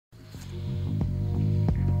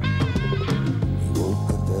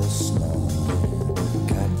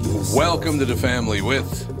Welcome to the family with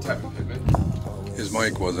Tevin Pittman. His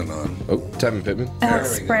mic wasn't on. Oh, Tevin Pittman.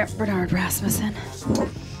 Alex Bernard Rasmussen.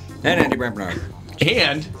 And Andy Bernard.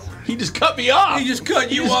 And he just cut me off. He just cut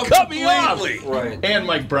you off cut me off. Right. And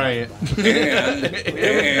Mike Bryant.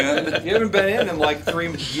 And You haven't been in like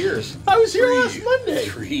 3 years. I was here last Monday.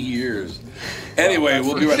 3 years. Anyway,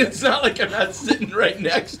 we'll be right back. It's not like I'm not sitting right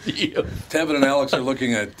next to you. Tevin and Alex are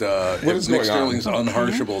looking at is Mick going on? Sterling's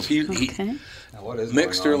Unharshables. Okay. Now, what is Mick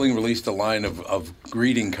going Sterling released a line of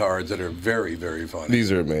greeting cards that are very, very funny. These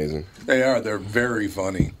are amazing. They are. They're very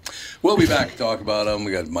funny. We'll be back to talk about them.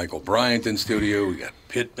 We got Michael Bryant in studio. We got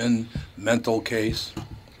Pittman, mental case.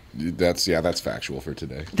 That's factual for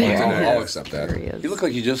today. There I'll accept that. You look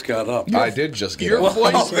like you just got up. I did just get Your up.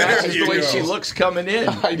 voice there matches you the way go. she looks coming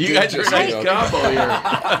in. You did guys are a just nice get up. combo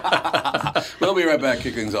here. We'll be right back.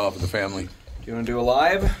 Kick things off with the family. Do you want to do a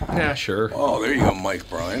live? Yeah, sure. Oh, there you go, Mike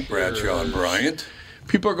Bryant, Bradshaw and Bryant.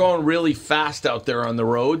 People are going really fast out there on the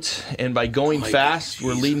roads, and by going fast,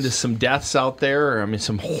 we're leading to some deaths out there. I mean,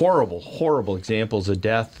 some horrible, horrible examples of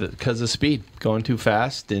death because of speed, going too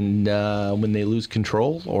fast, and when they lose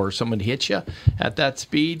control or someone hits you at that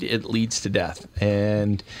speed, it leads to death,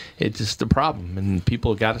 and it's just a problem. And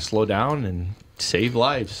people got to slow down and save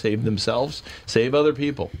lives, save themselves, save other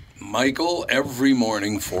people. Michael, every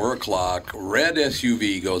morning, 4 o'clock, red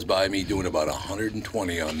SUV goes by me doing about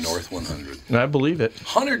 120 on North 100. And I believe it.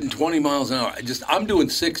 120 miles an hour. I'm doing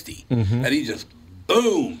 60, and he just,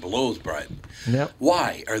 boom, blows by me. Yep.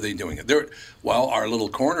 Why are they doing it? Our little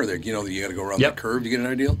corner there, you got to go around Yep. the curve to get an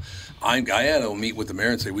idea. I had to meet with the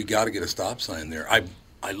mayor and say, we got to get a stop sign there.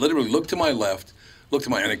 I literally looked to my left,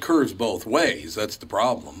 and it curves both ways. That's the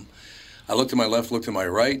problem. I looked to my left, looked to my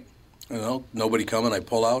right. Nobody coming. I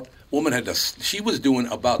pull out. Woman she was doing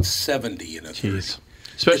about 70 in a 30. Jeez.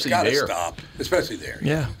 Especially it's gotta there. stop. Especially there.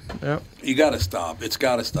 Yeah. You got to stop. It's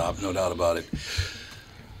got to stop, no doubt about it.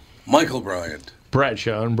 Michael Bryant.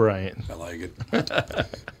 Bradshaw and Bryant. I like it.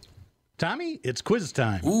 Tommy, it's quiz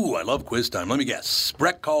time. Ooh, I love quiz time. Let me guess.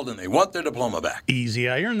 Breck called and they want their diploma back. Easy.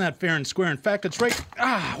 I earned that fair and square. In fact, it's right.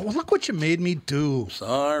 Well, look what you made me do.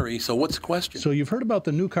 Sorry. So what's the question? So you've heard about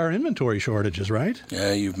the new car inventory shortages, right?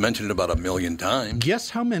 Yeah, you've mentioned it about 1,000,000 times.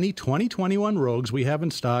 Guess how many 2021 Rogues we have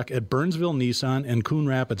in stock at Burnsville Nissan and Coon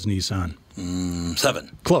Rapids Nissan?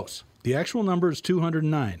 7. Close. The actual number is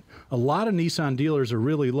 209. A lot of Nissan dealers are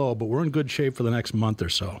really low, but we're in good shape for the next month or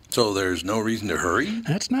so. So there's no reason to hurry?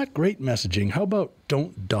 That's not great messaging. How about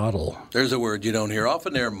don't dawdle? There's a word you don't hear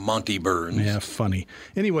often there, Monty Burns. Yeah, funny.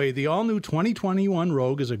 Anyway, the all-new 2021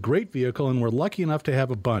 Rogue is a great vehicle, and we're lucky enough to have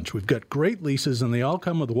a bunch. We've got great leases, and they all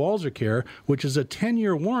come with Walzer Care, which is a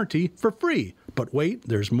 10-year warranty for free. But wait,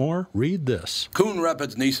 there's more. Read this. Coon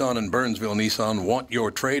Rapids Nissan and Burnsville Nissan want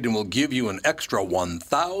your trade and will give you an extra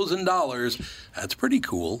 $1,000. That's pretty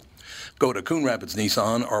cool. Go to Coon Rapids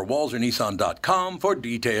Nissan or WalzerNissan.com for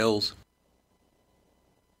details.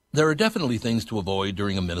 There are definitely things to avoid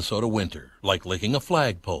during a Minnesota winter, like licking a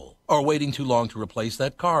flagpole or waiting too long to replace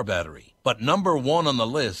that car battery. But number one on the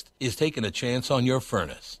list is taking a chance on your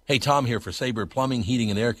furnace. Hey, Tom here for Sabre Plumbing,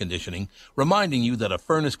 Heating, and Air Conditioning, reminding you that a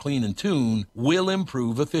furnace clean and tune will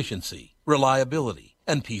improve efficiency, reliability,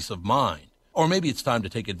 and peace of mind. Or maybe it's time to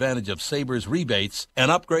take advantage of Sabre's rebates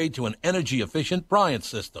and upgrade to an energy-efficient Bryant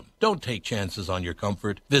system. Don't take chances on your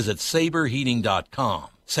comfort. Visit SaberHeating.com.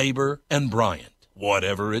 Sabre and Bryant,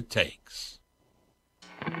 whatever it takes.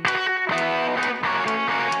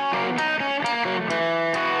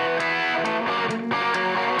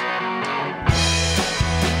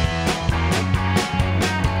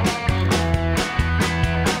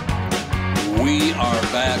 We are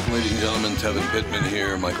back, ladies and gentlemen. Tevin Pittman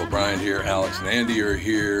here, Michael Bryant here, Alex and Andy are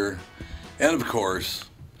here. And, of course,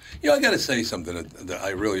 I got to say something that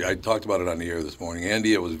I talked about it on the air this morning.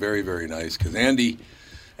 Andy, it was very, very nice because Andy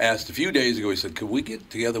asked a few days ago, he said, could we get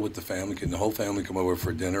together with the family? Can the whole family come over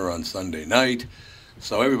for dinner on Sunday night?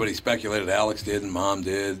 So everybody speculated, Alex did and Mom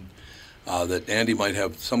did, that Andy might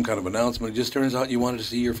have some kind of announcement. It just turns out you wanted to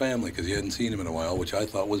see your family because you hadn't seen him in a while, which I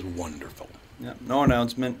thought was wonderful. Yeah, no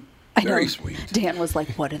announcement. Very sweet. Dan was like,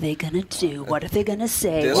 what are they going to do? What are they going to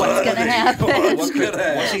say? This- What's going to happen?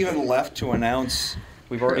 What's even left to announce?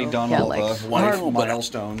 We've already done Yeah, all like, the life our-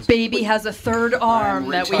 milestones. Baby has a third arm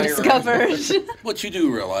that we retiring. discovered. But you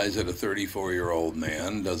do realize that a 34-year-old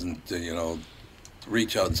man doesn't,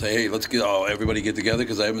 reach out and say, hey, let's everybody get together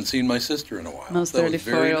because I haven't seen my sister in a while. Most That was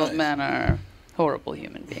very 34-year-old nice. men are horrible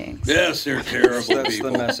human beings. Yes, they're terrible That's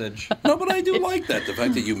people. the message. No, but I do like that, the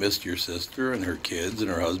fact that you missed your sister and her kids and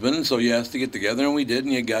her husband, and so you asked to get together, and we did,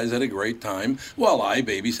 and you guys had a great time while I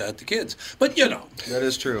babysat the kids. But, That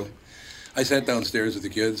is true. I sat downstairs with the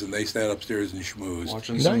kids, and they sat upstairs and schmoozed.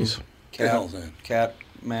 Watching Nice. some The hell's that? cat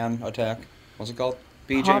man attack. What's it called?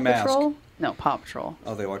 PJ Paw Mask. Patrol? No, Paw Patrol.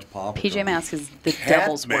 Oh, they watch Paw Patrol. PJ Mask is the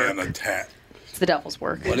devil's Catman work. attack. It's the devil's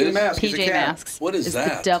work. What PJ is- Mask. He's a PJ cat. Masks. What is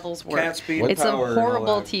that? The devil's work. Cat speed, It's a power, and all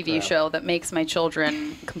horrible that TV crap. show that makes my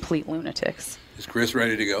children complete lunatics. Is Chris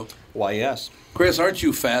ready to go? Why, yes. Chris, aren't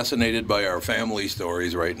you fascinated by our family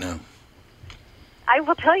stories right now? I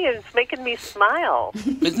will tell you, it's making me smile.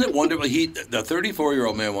 Isn't it wonderful? The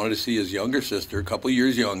 34-year-old man wanted to see his younger sister, a couple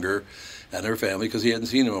years younger, and her family because he hadn't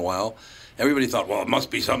seen him in a while. Everybody thought, well, it must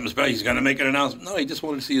be something special. He's going to make an announcement. No, he just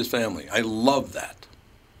wanted to see his family. I love that.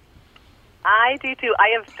 I do too. I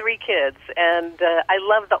have 3 kids, and I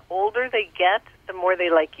love the older they get, the more they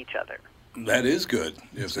like each other. That is good.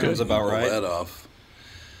 If they Sounds can about pull right. that off.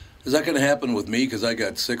 Is that going to happen with me? Because I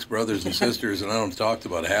got 6 brothers and sisters, and I don't talk to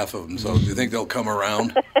about half of them. So do you think they'll come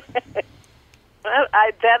around?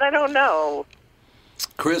 That I don't know.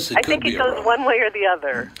 Chris, it I could think be it goes around. one way or the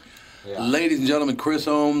other. Ladies and gentlemen, Kris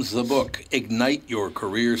Holmes, the book, Ignite Your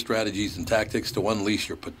Career Strategies and Tactics to Unleash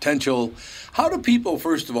Your Potential. How do people,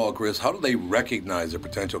 first of all, Chris, how do they recognize their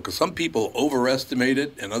potential? Because some people overestimate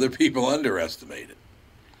it and other people underestimate it.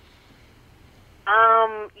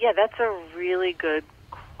 Yeah, that's a really good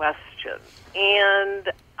question.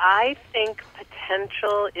 And I think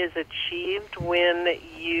potential is achieved when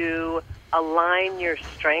you align your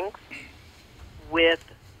strengths with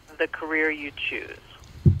the career you choose.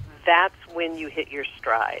 That's when you hit your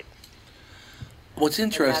stride. What's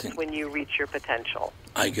And interesting, that's when you reach your potential.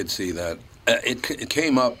 I could see that. It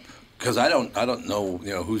came up because I don't know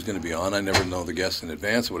who's going to be on. I never know the guests in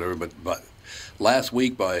advance or whatever. But last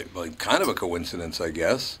week, by kind of a coincidence, I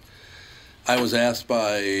guess, I was asked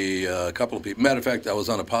by a couple of people. Matter of fact, I was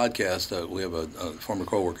on a podcast. We have a former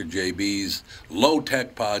coworker, JB's Low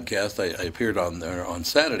Tech podcast. I appeared on there on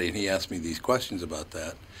Saturday, and he asked me these questions about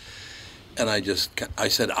that. And I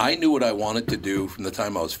said I knew what I wanted to do from the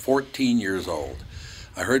time I was 14 years old.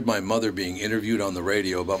 I heard my mother being interviewed on the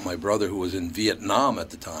radio about my brother who was in Vietnam at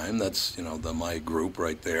the time. That's, my group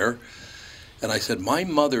right there. And I said, my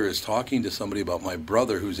mother is talking to somebody about my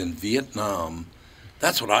brother who's in Vietnam.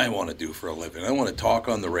 That's what I want to do for a living. I want to talk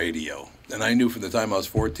on the radio. And I knew from the time I was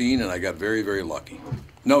 14, and I got very, very lucky.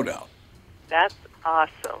 No doubt. That's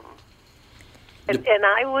awesome. And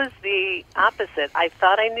I was the opposite. I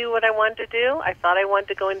thought I knew what I wanted to do. I thought I wanted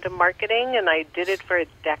to go into marketing, and I did it for a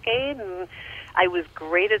decade. And I was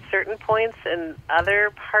great at certain points, and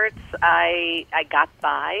other parts I got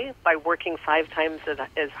by working 5 times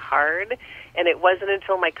as hard. And it wasn't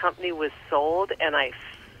until my company was sold and I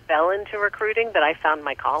fell into recruiting that I found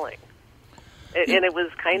my calling. And it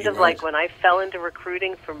was kind of like when I fell into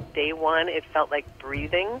recruiting from day one, it felt like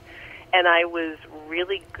breathing. And I was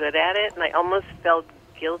really good at it, and I almost felt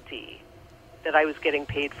guilty that I was getting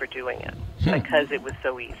paid for doing it because it was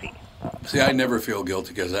so easy. See, I never feel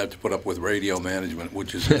guilty because I have to put up with radio management,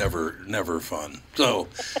 which is never fun. So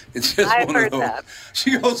it's just I've one heard of those. that.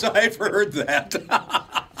 She goes, I've heard that.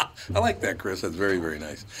 I like that, Chris. That's very, very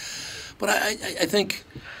nice. But I think,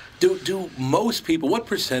 do most people, what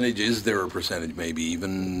percentage, is there a percentage, maybe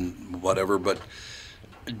even whatever, but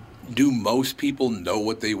do most people know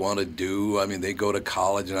what they want to do? I mean, they go to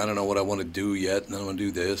college, and I don't know what I want to do yet, and I want to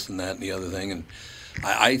do this and that and the other thing. And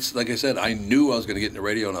I like I said, I knew I was going to get into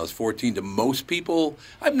radio when I was 14. To most people,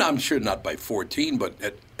 I'm sure not by 14, but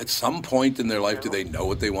at some point in their life, do they know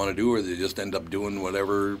what they want to do, or they just end up doing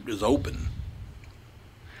whatever is open?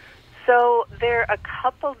 So there are a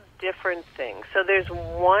couple different things. So there's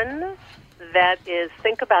one that is,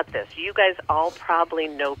 think about this. You guys all probably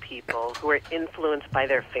know people who are influenced by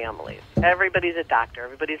their families. Everybody's a doctor,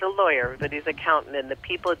 everybody's a lawyer, everybody's an accountant, and the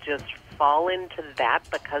people just fall into that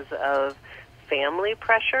because of family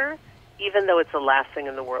pressure, even though it's the last thing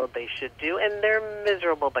in the world they should do, and they're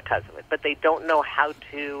miserable because of it, but they don't know how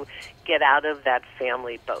to get out of that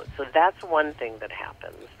family boat. So that's one thing that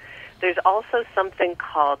happens. There's also something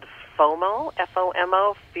called FOMO,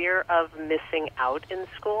 F-O-M-O, fear of missing out in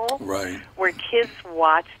school, Right. where kids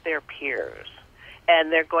watch their peers,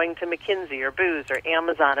 and they're going to McKinsey or Booz or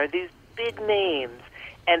Amazon or these big names,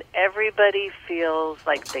 and everybody feels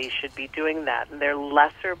like they should be doing that, and they're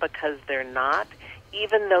lesser because they're not,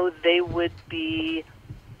 even though they would be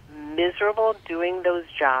miserable doing those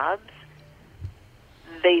jobs.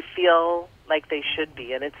 They feel like they should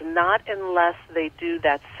be, and it's not unless they do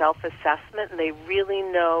that self-assessment and they really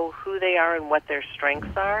know who they are and what their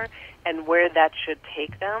strengths are and where that should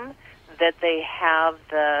take them, that they have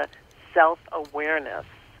the self-awareness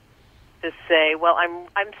to say, well,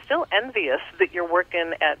 I'm still envious that you're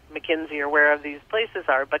working at McKinsey or wherever these places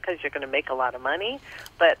are because you're going to make a lot of money,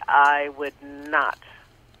 but I would not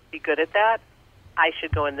be good at that. I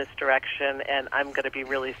should go in this direction, and I'm going to be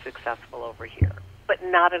really successful over here. But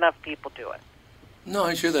not enough people do it. No,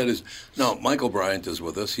 I'm sure that is. No, Michael Bryant is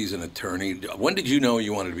with us. He's an attorney. When did you know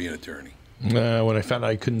you wanted to be an attorney? When I found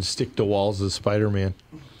I couldn't stick to walls as Spider-Man.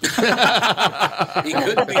 He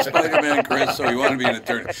couldn't be Spider-Man, Chris, so he wanted to be an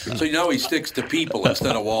attorney. So you know he sticks to people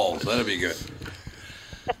instead of walls. That'd be good.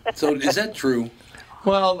 So is that true?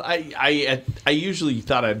 Well, I usually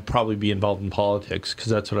thought I'd probably be involved in politics because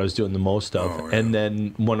that's what I was doing the most of. Oh, yeah. And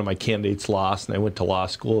then one of my candidates lost, and I went to law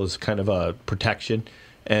school as kind of a protection.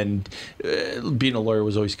 And being a lawyer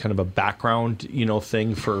was always kind of a background,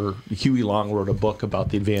 thing for Huey Long wrote a book about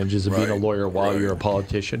the advantages of being a lawyer while you're a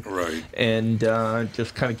politician. Right. And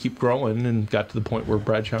just kind of keep growing and got to the point where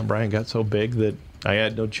Bradshaw and Bryan got so big that I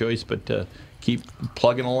had no choice but to keep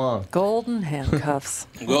plugging along. Golden handcuffs.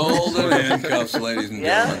 Golden handcuffs, ladies and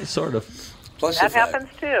gentlemen. Sort of. Plus That the fact- happens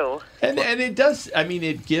too. And it does. I mean,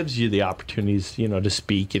 it gives you the opportunities, to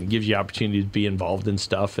speak, and gives you opportunity to be involved in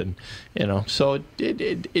stuff, and so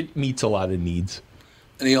it meets a lot of needs.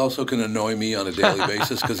 And he also can annoy me on a daily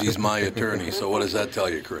basis because he's my attorney. So what does that tell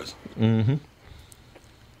you, Chris? Mm-hmm.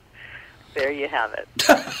 There you have it.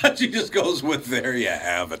 She just goes with "there you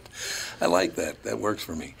have it." I like that. That works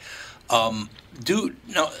for me. A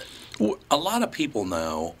lot of people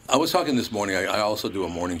now, I was talking this morning, I also do a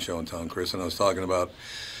morning show in town, Chris, and I was talking about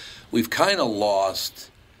we've kind of lost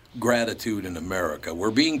gratitude in America. We're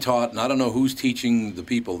being taught, and I don't know who's teaching the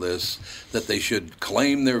people this, that they should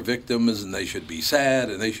claim their victims and they should be sad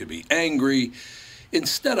and they should be angry.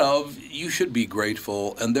 Instead of, you should be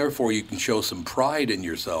grateful, and therefore you can show some pride in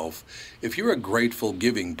yourself. If you're a grateful,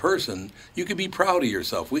 giving person, you can be proud of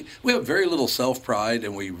yourself. We have very little self-pride,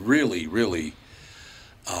 and we really, really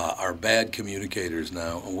are bad communicators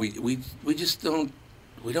now. And we just don't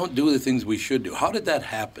do the things we should do. How did that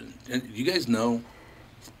happen? And you guys know?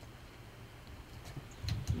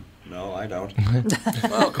 No, I don't.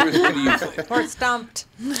 Well, Chris, what do you think? Or stumped.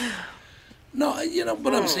 No,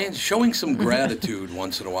 but I'm saying showing some gratitude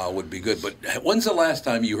once in a while would be good. But when's the last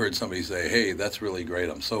time you heard somebody say, "Hey, that's really great.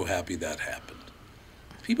 I'm so happy that happened"?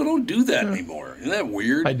 People don't do that anymore. Isn't that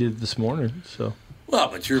weird? I did this morning, so. Well,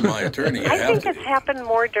 but you're my attorney. You I have think to it's do. Good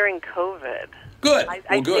more during COVID. Good.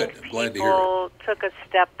 I Good. think I'm glad to hear it. people took a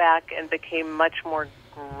step back and became much more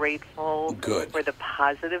grateful Good. for the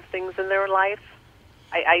positive things in their life.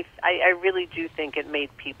 I really do think it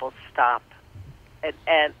made people stop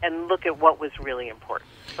and look at what was really important.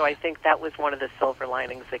 So I think that was one of the silver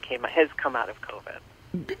linings that has come out of COVID.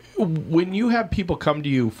 When you have people come to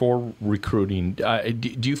you for recruiting,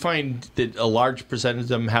 do you find that a large percentage of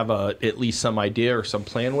them have at least some idea or some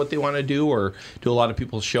plan what they want to do, or do a lot of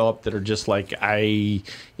people show up that are just like, I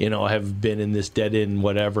have been in this dead end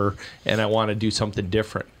whatever, and I want to do something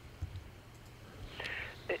different?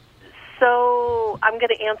 So I'm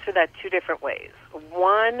going to answer that two different ways.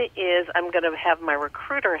 One is I'm going to have my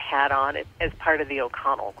recruiter hat on as part of the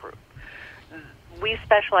O'Connell Group. We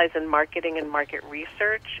specialize in marketing and market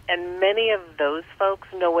research, and many of those folks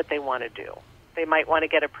know what they want to do. They might want to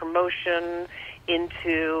get a promotion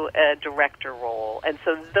into a director role, and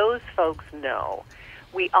so those folks know.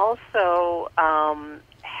 We also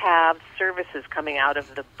have services coming out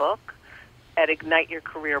of the book at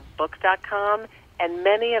igniteyourcareerbook.com, and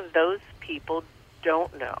many of those people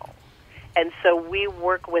don't know. And so we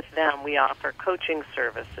work with them. We offer coaching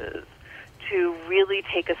services to really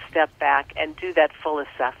take a step back and do that full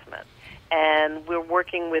assessment. And we're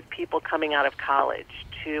working with people coming out of college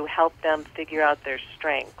to help them figure out their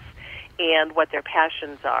strengths and what their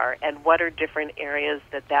passions are and what are different areas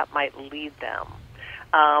that might lead them.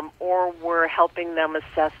 Or we're helping them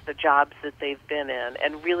assess the jobs that they've been in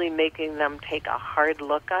and really making them take a hard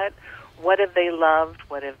look at what have they loved,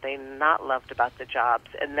 what have they not loved about the jobs,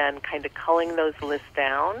 and then kind of culling those lists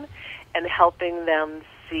down and helping them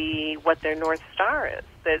see what their North Star is.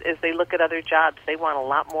 That as they look at other jobs, they want a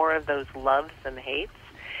lot more of those loves and hates.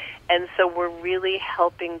 And so we're really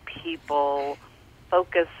helping people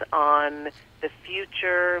focus on the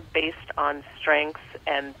future based on strengths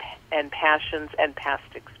and passions and past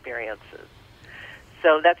experiences.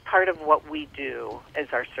 So that's part of what we do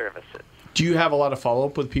as our services. Do you have a lot of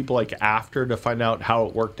follow-up with people like after to find out how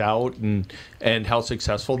it worked out and how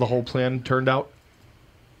successful the whole plan turned out?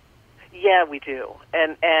 Yeah, we do.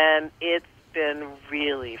 And it's been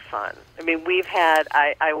really fun. I mean,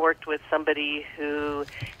 I worked with somebody who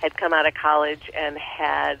had come out of college and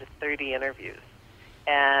had 30 interviews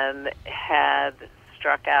and had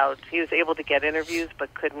struck out. He was able to get interviews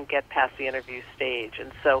but couldn't get past the interview stage,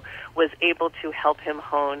 and so was able to help him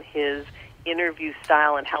hone his interview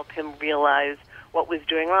style and help him realize what was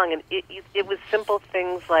doing wrong. And it was simple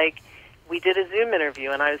things like, we did a Zoom interview,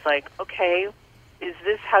 and I was like, okay, is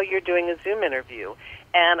this how you're doing a Zoom interview?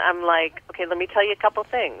 And I'm like, okay, let me tell you a couple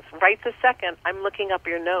things. Right this second, I'm looking up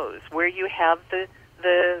your nose. Where you have the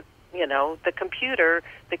computer,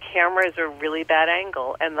 the camera is a really bad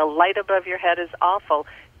angle, and the light above your head is awful.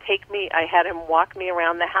 I had him walk me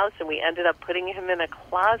around the house, and we ended up putting him in a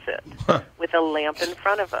closet with a lamp in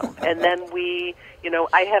front of him. And then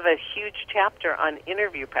I have a huge chapter on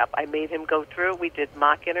interview prep. I made him go through. We did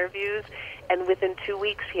mock interviews, and within 2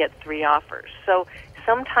 weeks, he had 3 offers. So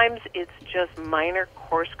sometimes it's just minor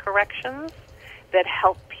course corrections that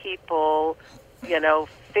help people,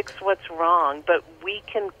 fix what's wrong. But we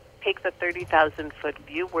can take the 30,000-foot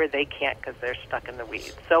view where they can't because they're stuck in the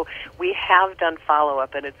weeds. So we have done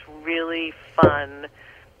follow-up, and it's really fun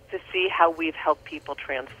to see how we've helped people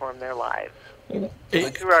transform their lives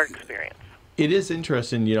through our experience. It is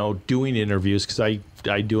interesting, doing interviews, because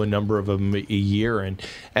I do a number of them a year,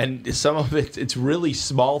 and some of it's really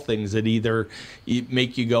small things that either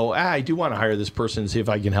make you go, I do want to hire this person and see if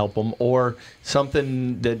I can help them, or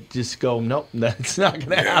something that just go, nope, that's not going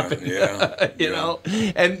to happen. You know,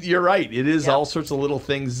 and you're right. It is all sorts of little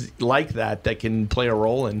things like that can play a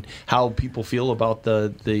role in how people feel about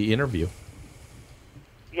the interview.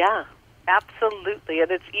 Yeah. Absolutely, and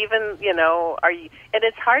it's even and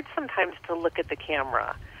it's hard sometimes to look at the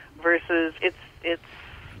camera versus it's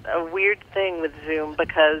a weird thing with Zoom,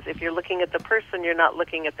 because if you're looking at the person, you're not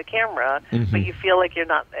looking at the camera, but you feel like you're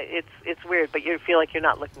not. It's weird, but you feel like you're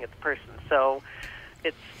not looking at the person. So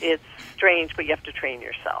it's strange, but you have to train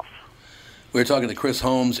yourself. We're talking to Kris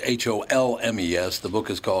Holmes, Holmes. The book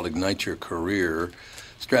is called Ignite Your Career: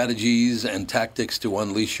 Strategies and Tactics to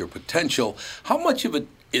Unleash Your Potential. How much of it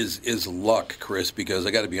is luck, Kris? Because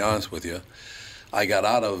I got to be honest with you, I got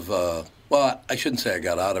out of, I shouldn't say I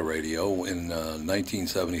got out of radio. In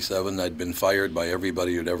 1977, I'd been fired by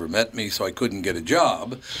everybody who'd ever met me, so I couldn't get a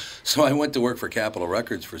job. So I went to work for Capitol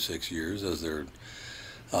Records for 6 years as their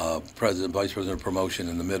vice president of promotion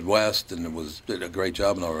in the Midwest, and did a great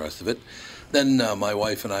job and all the rest of it. Then my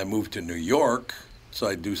wife and I moved to New York, so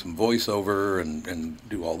I'd do some voiceover and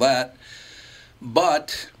do all that.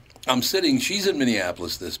 But she's in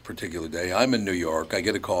Minneapolis this particular day. I'm in New York. I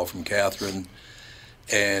get a call from Catherine,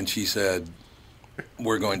 and she said,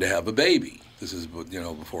 we're going to have a baby. This is,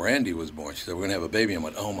 before Andy was born. She said, we're going to have a baby. I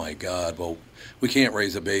went, oh, my God. Well, we can't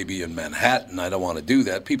raise a baby in Manhattan. I don't want to do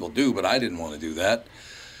that. People do, but I didn't want to do that.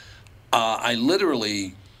 I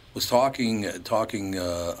literally was talking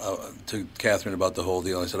to Catherine about the whole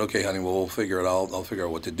deal. I said, okay, honey, well, we'll figure it out. I'll figure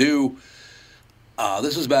out what to do.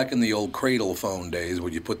 This was back in the old cradle phone days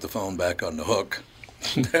where you put the phone back on the hook.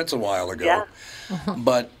 That's a while ago. Yeah.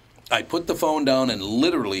 But I put the phone down, and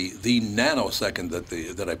literally the nanosecond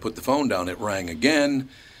that I put the phone down, it rang again.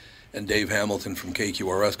 And Dave Hamilton from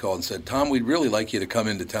KQRS called and said, Tom, we'd really like you to come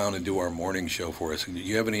into town and do our morning show for us. Do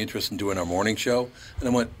you have any interest in doing our morning show? And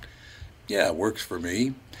I went, yeah, it works for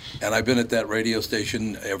me. And I've been at that radio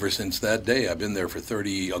station ever since that day. I've been there for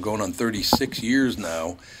going on 36 years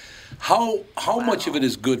now. How much of it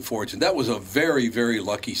is good fortune? That was a very, very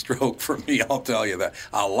lucky stroke for me, I'll tell you that.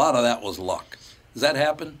 A lot of that was luck. Does that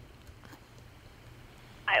happen?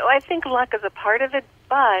 I think luck is a part of it,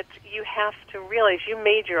 but you have to realize you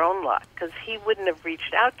made your own luck, because he wouldn't have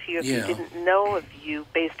reached out to you if he didn't know of you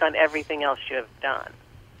based on everything else you have done.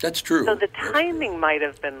 That's true. So the timing might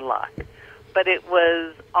have been luck, but it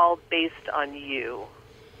was all based on you.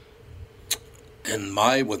 And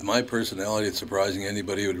with my personality, it's surprising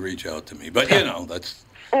anybody would reach out to me. But,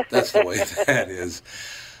 that's the way that is.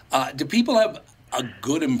 Do people have a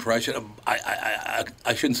good impression?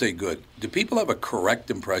 I shouldn't say good. Do people have a correct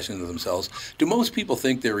impression of themselves? Do most people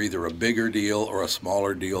think they're either a bigger deal or a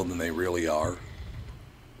smaller deal than they really are?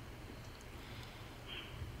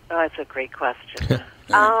 Oh, that's a great question.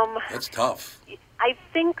 That's tough. I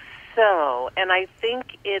think so, and I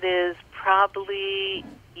think it is probably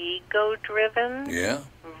ego-driven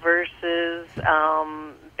versus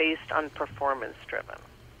based on performance-driven.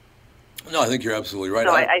 No, I think you're absolutely right.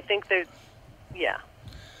 No, I think that,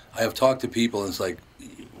 I have talked to people, and it's like,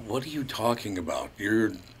 what are you talking about?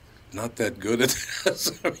 You're not that good at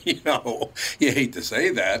this. You hate to say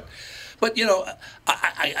that. But,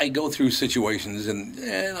 I go through situations, and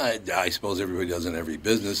I suppose everybody does in every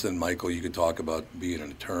business. And, Michael, you could talk about being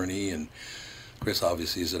an attorney, and Kris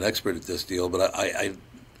obviously is an expert at this deal. But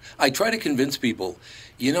I try to convince people,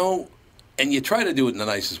 And you try to do it in the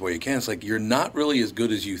nicest way you can. It's like you're not really as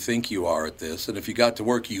good as you think you are at this. And if you got to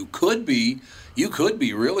work, you could be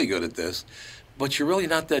really good at this. But you're really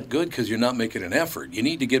not that good because you're not making an effort. You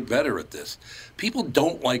need to get better at this. People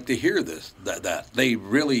don't like to hear this. That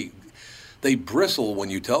they bristle when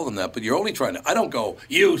you tell them that. But you're only trying to. I don't go,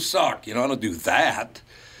 you suck. I don't do that.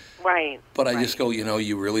 Right. But I just go,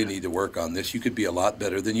 you really need to work on this. You could be a lot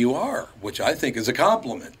better than you are, which I think is a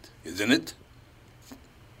compliment, isn't it?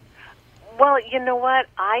 Well, you know what?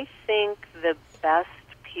 I think the best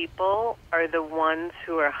people are the ones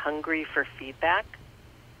who are hungry for feedback.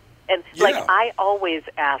 And, I always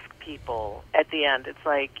ask people at the end, it's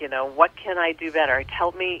like, what can I do better?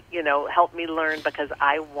 Help me learn because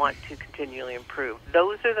I want to continually improve.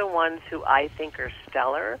 Those are the ones who I think are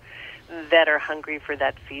stellar, that are hungry for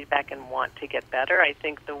that feedback and want to get better. I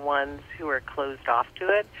think the ones who are closed off to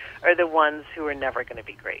it are the ones who are never going to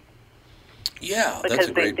be great. Yeah, because that's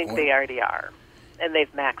a great they think point. they already are, and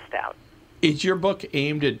they've maxed out. Is your book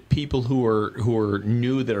aimed at people who are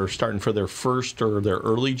new, that are starting for their first or their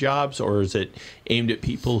early jobs, or is it aimed at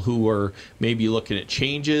people who are maybe looking at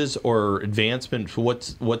changes or advancement?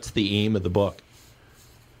 What's the aim of the book?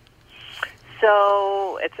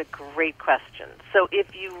 So it's a great question. So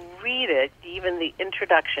if you read it, even the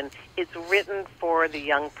introduction, it's written for the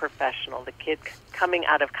young professional, the kid coming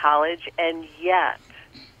out of college, and yet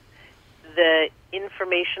the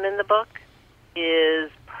information in the book is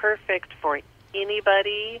perfect for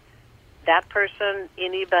anybody, that person,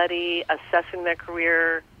 anybody assessing their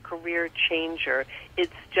career changer.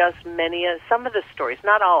 It's just some of the stories,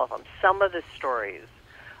 not all of them, some of the stories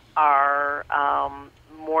are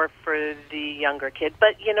more for the younger kid.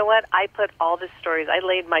 But you know what? I put all the stories, I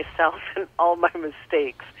laid myself and all my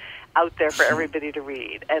mistakes out there for everybody to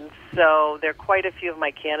read. And so there are quite a few of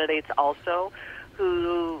my candidates also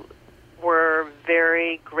who were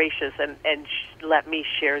very gracious and let me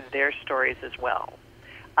share their stories as well,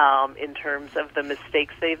 in terms of the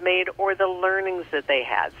mistakes they've made or the learnings that they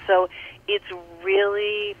had. So it's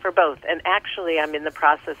really for both. And actually, I'm in the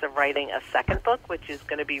process of writing a second book, which is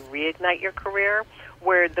going to be Reignite Your Career,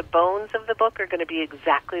 where the bones of the book are going to be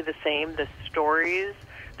exactly the same. The stories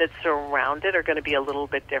that surround it are going to be a little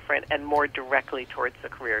bit different and more directly towards the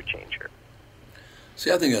career changer. See,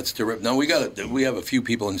 I think that's terrific. Now, we have a few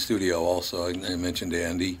people in studio also. I mentioned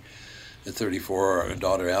Andy at 34. Our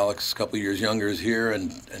daughter Alex, a couple of years younger, is here, and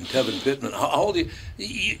Tevin Pittman. How old are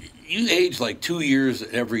you? You age like 2 years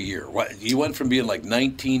every year. You went from being like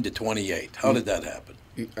 19 to 28. How did that happen?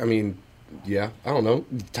 I mean, yeah, I don't know.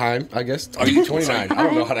 Time, I guess. Are you 29? I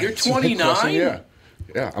don't know how to You're answer that question. 29?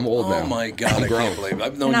 Yeah, I'm old now. Oh, my God, I can't believe it.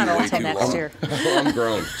 I've known Not you way until too next long. year. I'm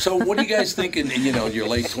grown. So what are you guys thinking in, your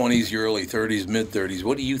late 20s, your early 30s, mid-30s?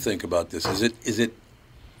 What do you think about this? Is it?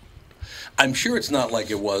 I'm sure it's not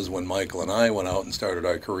like it was when Michael and I went out and started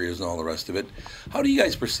our careers and all the rest of it. How do you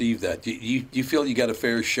guys perceive that? Do you feel you got a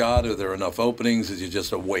fair shot? Are there enough openings? Is it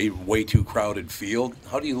just a way too crowded field?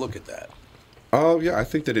 How do you look at that? Oh, yeah, I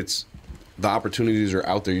think that the opportunities are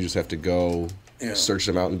out there. You just have to go search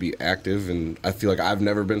them out and be active. And I feel like I've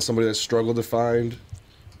never been somebody that struggled to find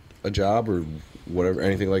a job or whatever,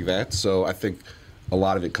 anything like that. So I think a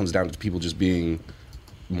lot of it comes down to people just being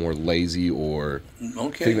more lazy or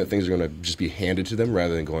thinking that things are going to just be handed to them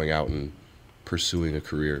rather than going out and pursuing a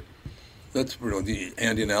career. That's brilliant.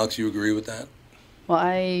 Andy and Alex, you agree with that?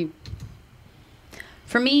 Well,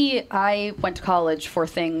 for me, I went to college for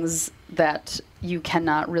things that you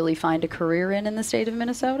cannot really find a career in the state of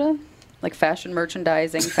Minnesota, like fashion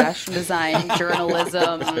merchandising, fashion design,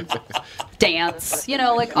 journalism, dance,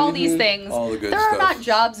 like all these things. All the good there are stuff. not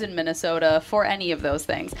jobs in Minnesota for any of those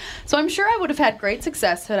things. So I'm sure I would have had great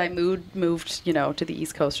success had I moved, to the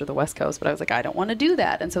East Coast or the West Coast, but I was like, I don't want to do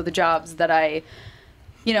that. And so the jobs that I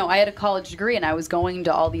had a college degree and I was going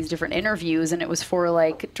to all these different interviews and it was for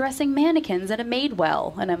like dressing mannequins at a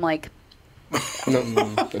Madewell. And I'm like, No,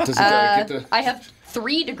 that doesn't get the... I have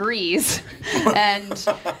 3 degrees, and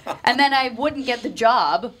then I wouldn't get the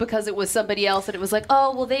job because it was somebody else, and it was like,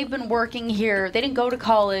 oh, well, they've been working here. They didn't go to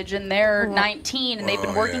college, and they're 19, and they've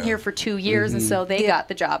been working here for 2 years, and so they got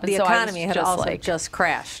the job. And The so economy I was had just also just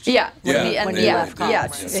crashed. yeah, When you left college. yeah.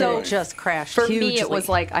 It So just crashed for hugely. me, it was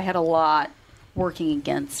like I had a lot working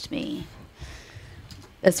against me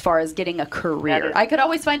as far as getting a career. I could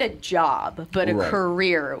always find a job, but a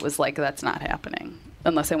career, it was like, that's not happening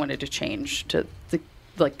unless I wanted to change to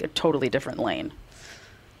like a totally different lane.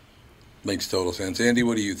 Makes total sense. Andy,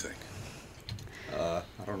 what do you think? I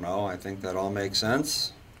don't know. I think that all makes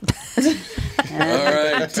sense. All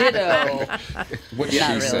right. Ditto. What Not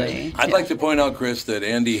she said. really. I'd like to point out, Chris, that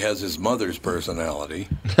Andy has his mother's personality.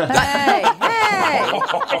 Hey!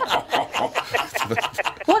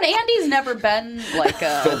 been like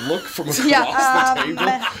The a... look from across Yeah, the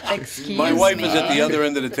table. Excuse My wife me. is at the other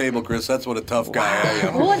end of the table, Chris. That's what a tough guy I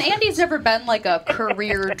am. Well, and Andy's never been like a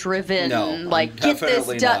career-driven, No, like get this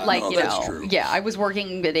definitely done. not. Like Oh, you that's know, true. yeah. I was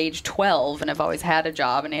working at age 12, and I've always had a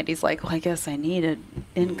job. And Andy's like, well, I guess I need an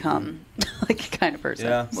income, like kind of person.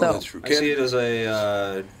 Yeah. So Well, that's true. I see it as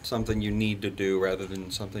a something you need to do rather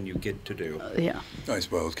than something you get to do. yeah. I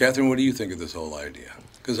suppose. Catherine, what do you think of this whole idea?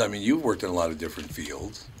 Because, I mean, you've worked in a lot of different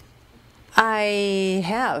fields. I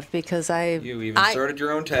have because You even started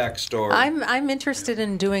your own tax store. I'm interested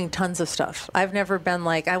in doing tons of stuff. I've never been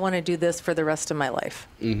like I want to do this for the rest of my life.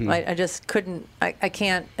 I just couldn't. I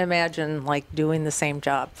can't imagine like doing the same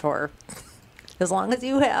job for as long as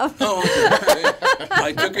you have. Oh, okay.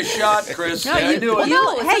 I took a shot, Chris. No, I knew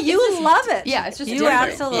it. you love it. Yeah, it's just you different.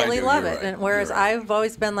 absolutely I do, love you're it. right, And whereas you're right. I've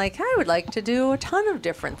always been like I would like to do a ton of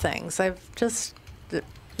different things.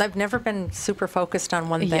 I've never been super focused on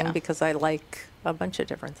one thing Yeah. because I like a bunch of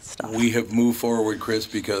different stuff. We have moved forward, Chris,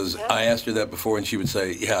 because I asked her that before, and she would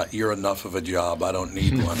say, yeah, you're enough of a job. I don't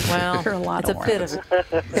need one. Well, You're a lot it's of a bit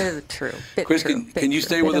of true. Bit Chris, true, bit can you true,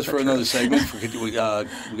 stay bit with us of a for true. another segment? We got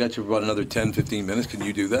you for about another 10, 15 minutes. Can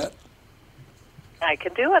you do that? I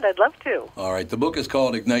can do it. I'd love to. All right. The book is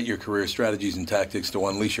called Ignite Your Career Strategies and Tactics to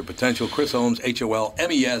Unleash Your Potential. Kris Holmes,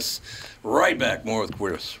 Holmes. Right back. More with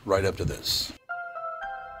Chris right up to this.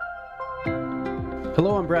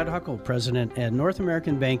 Hello, I'm Brad Huckle, President at North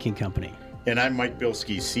American Banking Company. And I'm Mike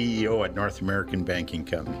Bilski, CEO at North American Banking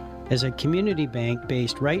Company. As a community bank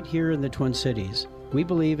based right here in the Twin Cities, we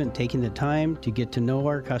believe in taking the time to get to know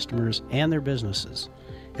our customers and their businesses.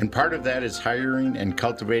 And part of that is hiring and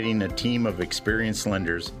cultivating a team of experienced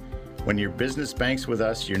lenders. When your business banks with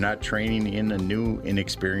us, you're not training in a new,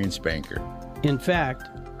 inexperienced banker. In fact,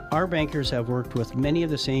 our bankers have worked with many of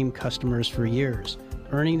the same customers for years,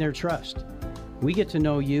 earning their trust. We get to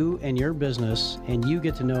know you and your business, and you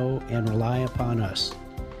get to know and rely upon us.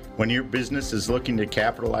 When your business is looking to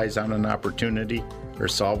capitalize on an opportunity or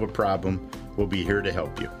solve a problem, we'll be here to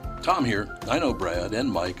help you. Tom here. I know Brad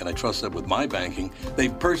and Mike, and I trust that with my banking,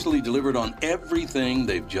 they've personally delivered on everything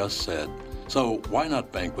they've just said. So why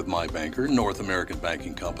not bank with my banker, North American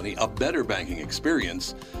Banking Company, a better banking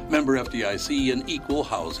experience, member FDIC, and equal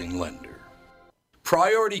housing lender.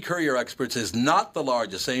 Priority Courier Experts is not the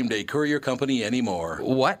largest same-day courier company anymore.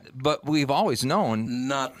 What? But we've always known.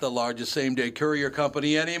 Not the largest same-day courier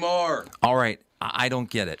company anymore. All right, I don't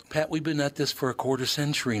get it. Pat, we've been at this for a quarter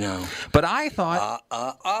century now. But I thought...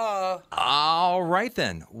 All right,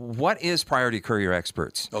 then. What is Priority Courier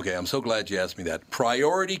Experts? Okay, I'm so glad you asked me that.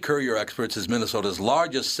 Priority Courier Experts is Minnesota's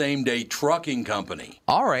largest same-day trucking company.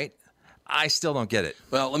 All right. I still don't get it.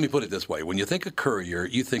 Well, let me put it this way. When you think of courier,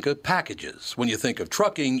 you think of packages. When you think of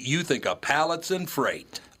trucking, you think of pallets and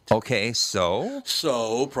freight. Okay, so?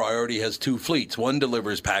 So, Priority has two fleets. One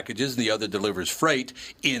delivers packages, and the other delivers freight.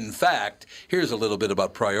 In fact, here's a little bit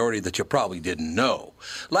about Priority that you probably didn't know.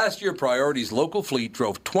 Last year, Priority's local fleet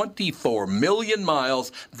drove 24 million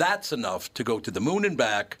miles. That's enough to go to the moon and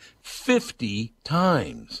back 50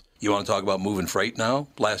 times. You want to talk about moving freight now?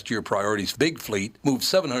 Last year, Priority's big fleet moved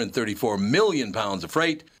 734 million pounds of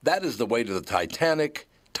freight. That is the weight of the Titanic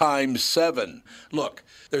times 7. Look,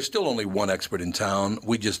 there's still only one expert in town.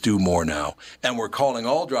 We just do more now. And we're calling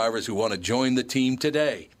all drivers who want to join the team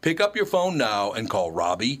today. Pick up your phone now and call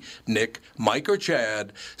Robbie, Nick, Mike, or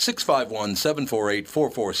Chad,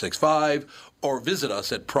 651-748-4465, or visit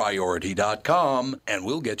us at priority.com, and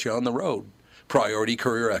we'll get you on the road. Priority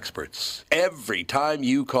Courier Experts. Every time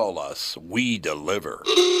you call us, we deliver.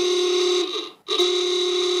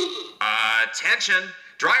 Attention!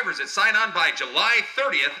 Drivers that sign on by July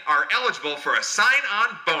 30th are eligible for a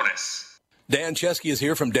sign-on bonus. Dan Chesky is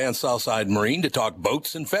here from Dan Southside Marine to talk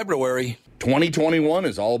boats in February. 2021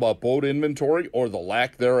 is all about boat inventory or the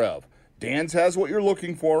lack thereof. Dan's has what you're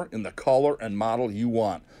looking for in the color and model you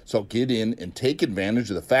want. So get in and take advantage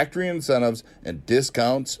of the factory incentives and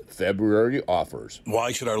discounts February offers.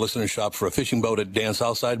 Why should our listeners shop for a fishing boat at Dan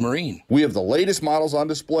Southside Marine? We have the latest models on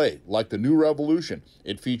display, like the new Revolution.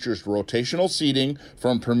 It features rotational seating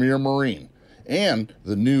from Premier Marine. And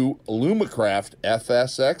the new Alumacraft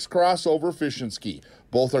FSX crossover fishing ski.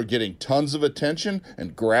 Both are getting tons of attention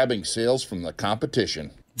and grabbing sales from the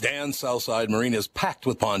competition. Dan Southside Marine is packed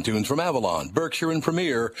with pontoons from Avalon, Berkshire, and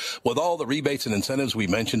Premier with all the rebates and incentives we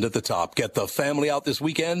mentioned at the top. Get the family out this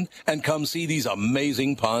weekend and come see these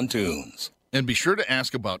amazing pontoons. And be sure to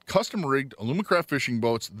ask about custom-rigged Alumacraft fishing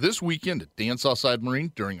boats this weekend at Dan Southside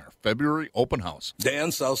Marine during our February open house. Dan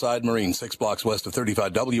Southside Marine, 6 blocks west of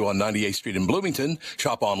 35W on 98th Street in Bloomington.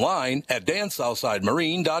 Shop online at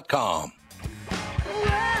dansouthsidemarine.com.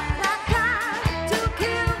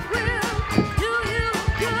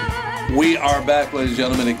 We are back, ladies and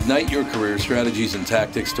gentlemen. Ignite your career strategies and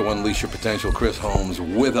tactics to unleash your potential. Kris Holmes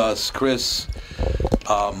with us. Kris,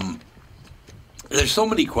 there's so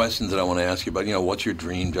many questions that I want to ask you about. What's your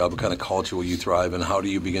dream job? What kind of culture will you thrive in? How do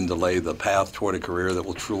you begin to lay the path toward a career that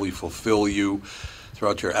will truly fulfill you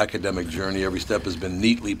throughout your academic journey? Every step has been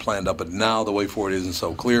neatly planned up, but now the way forward isn't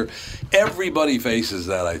so clear. Everybody faces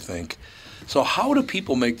that, I think. So how do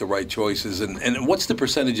people make the right choices, and what's the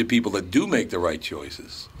percentage of people that do make the right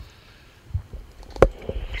choices?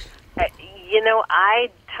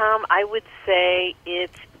 Tom, I would say it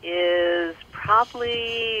is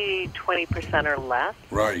probably 20% or less.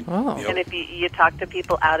 Right. Oh. And if you talk to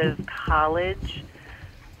people out of college,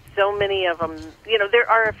 so many of them, there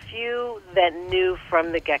are a few that knew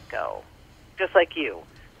from the get-go, just like you,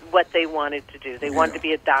 what they wanted to do. They wanted to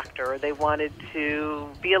be a doctor, or they wanted to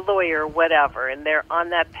be a lawyer, or whatever, and they're on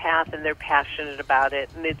that path and they're passionate about it,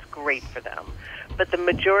 and it's great for them. But the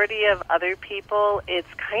majority of other people, it's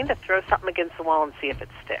kind of throw something against the wall and see if it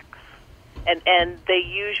sticks. And they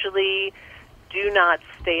usually do not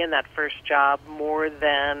stay in that first job more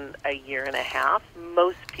than a year and a half.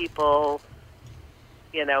 Most people,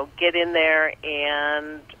 get in there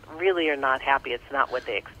and really are not happy. It's not what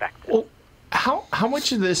they expected. Well, how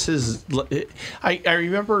much of this is? I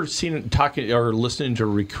remember talking or listening to a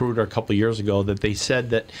recruiter a couple of years ago that they said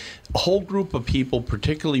that a whole group of people,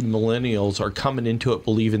 particularly millennials, are coming into it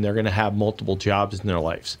believing they're going to have multiple jobs in their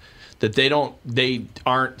lives. That they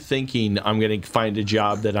aren't thinking I'm going to find a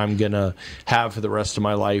job that I'm going to have for the rest of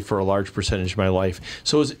my life or a large percentage of my life.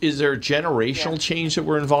 So is there a generational change that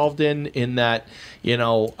we're involved in that,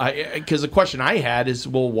 because the question I had is,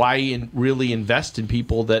 well, why really invest in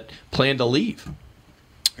people that plan to leave?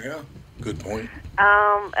 Yeah, good point.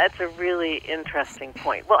 That's a really interesting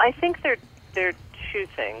point. Well, I think there are two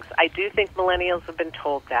things. I do think millennials have been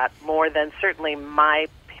told that more than certainly my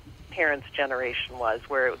parents' generation was,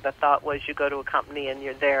 where the thought was you go to a company and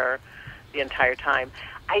you're there the entire time.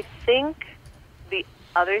 I think the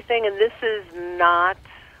other thing, and this is not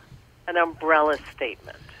an umbrella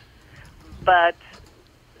statement, but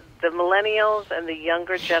the millennials and the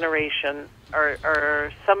younger generation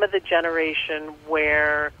are some of the generation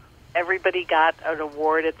where everybody got an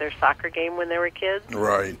award at their soccer game when they were kids.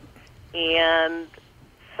 Right. And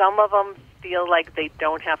some of them feel like they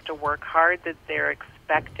don't have to work hard, that they're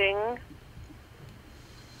expecting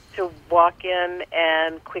to walk in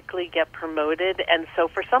and quickly get promoted. And so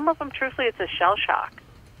for some of them, truthfully, it's a shell shock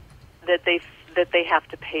that they have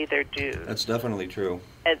to pay their dues. That's definitely true.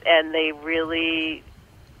 And they really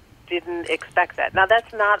didn't expect that. Now,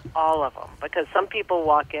 that's not all of them, because some people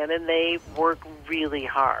walk in and they work really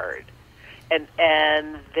hard.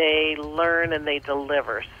 And they learn and they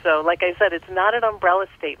deliver. So, like I said, it's not an umbrella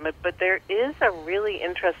statement, but there is a really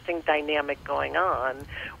interesting dynamic going on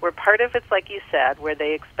where part of it's, like you said, where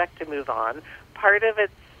they expect to move on. Part of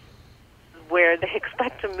it's where they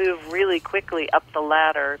expect to move really quickly up the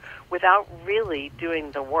ladder without really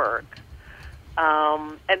doing the work.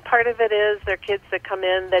 And part of it is their kids that come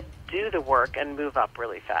in that do the work and move up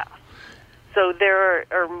really fast. So there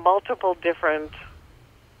are multiple different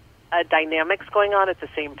dynamics going on at the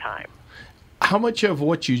same time. How much of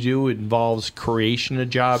what you do involves creation of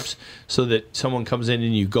jobs, so that someone comes in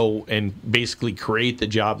and you go and basically create the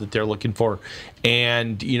job that they're looking for,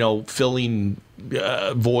 and filling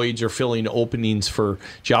voids or filling openings for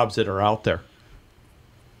jobs that are out there?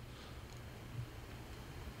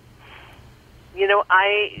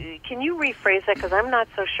 Can you rephrase that? Because I'm not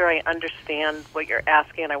so sure I understand what you're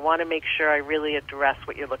asking, and I want to make sure I really address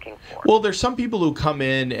what you're looking for. Well, there's some people who come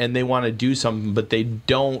in and they want to do something, but they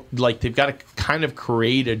don't, they've got to kind of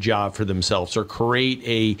create a job for themselves or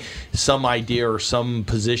create some idea or some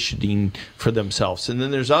positioning for themselves. And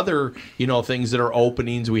then there's other, things that are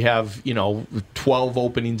openings. We have, 12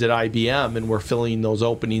 openings at IBM, and we're filling those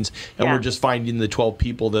openings, and we're just finding the 12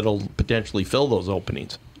 people that'll potentially fill those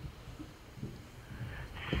openings.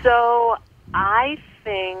 So I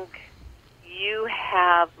think you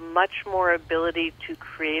have much more ability to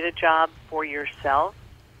create a job for yourself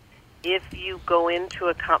if you go into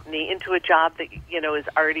a company, into a job that, is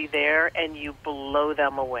already there, and you blow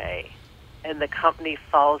them away. And the company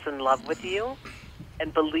falls in love with you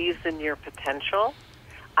and believes in your potential.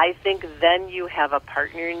 I think then you have a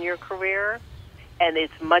partner in your career, and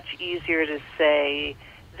it's much easier to say,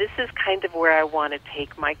 this is kind of where I want to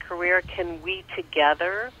take my career. Can we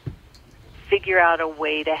together figure out a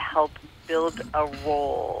way to help build a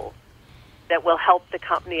role that will help the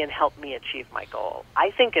company and help me achieve my goal?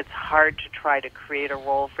 I think it's hard to try to create a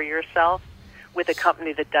role for yourself with a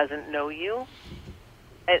company that doesn't know you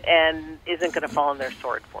and isn't going to fall on their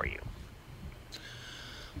sword for you.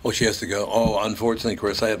 Oh, she has to go. Oh, unfortunately,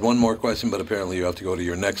 Kris, I had one more question, but apparently you have to go to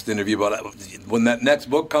your next interview. But when that next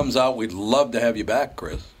book comes out, we'd love to have you back,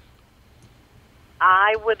 Kris.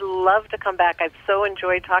 I would love to come back. I've so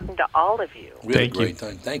enjoyed talking to all of you. We had a great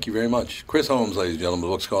time. Thank you very much. Kris Holmes, ladies and gentlemen.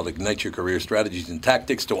 The book's called Ignite Your Career Strategies and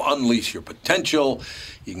Tactics to Unleash Your Potential.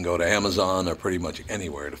 You can go to Amazon or pretty much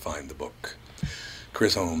anywhere to find the book.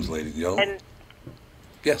 Kris Holmes, ladies and gentlemen. And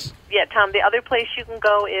yes. Yeah, Tom, the other place you can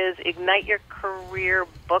go is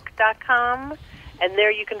igniteyourcareerbook.com, and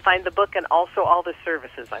there you can find the book and also all the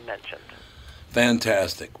services I mentioned.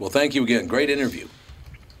 Fantastic. Well, thank you again. Great interview.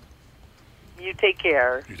 You take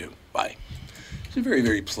care. You do. Bye. She's a very,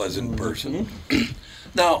 very pleasant person.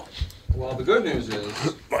 Now, well, the good news is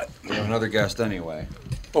what? We have another guest anyway.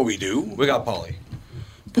 Oh, we do? We got Paulie.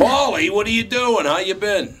 Paulie, what are you doing? How you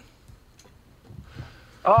been?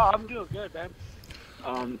 Oh, I'm doing good, man.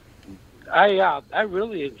 I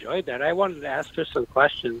really enjoyed that. I wanted to ask her some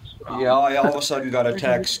questions. Yeah, I all of a sudden got a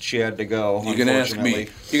text. She had to go. You can ask me.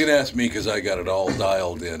 You can ask me because I got it all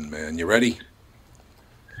dialed in, man. You ready?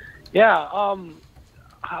 Yeah.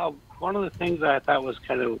 One of the things that I thought was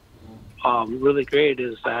kind of really great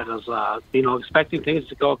is expecting things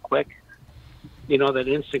to go quick. That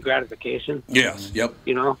instant gratification. Yes. Yep.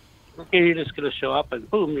 You're just going to show up and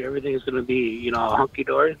boom, everything's going to be hunky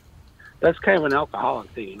dory. That's kind of an alcoholic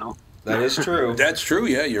thing, That is true. That's true.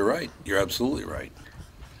 Yeah, you're right. You're absolutely right.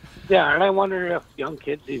 Yeah, and I wonder if young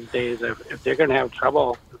kids these days, if they're going to have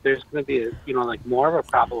trouble, if there's going to be, more of a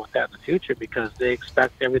problem with that in the future because they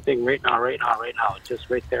expect everything right now, just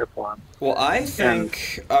right there for them. Well, I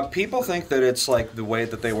think people think that it's like the way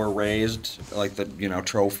that they were raised, like the,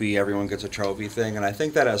 trophy, everyone gets a trophy thing, and I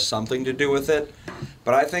think that has something to do with it.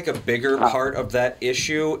 But I think a bigger part of that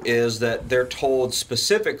issue is that they're told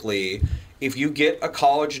specifically, if you get a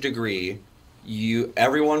college degree,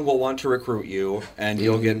 everyone will want to recruit you, and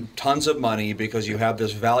you'll get tons of money because you have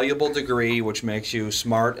this valuable degree, which makes you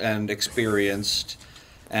smart and experienced.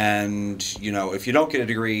 And if you don't get a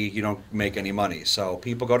degree, you don't make any money. So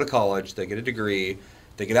people go to college, they get a degree,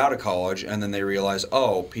 they get out of college, and then they realize,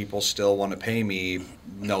 oh, people still want to pay me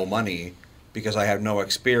no money because I have no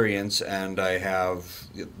experience and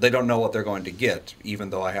they don't know what they're going to get, even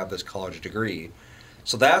though I have this college degree.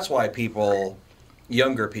 So that's why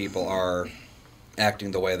younger people are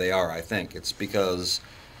acting the way they are, I think. It's because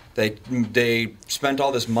they spent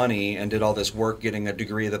all this money and did all this work getting a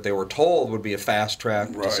degree that they were told would be a fast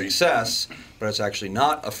track to success, but it's actually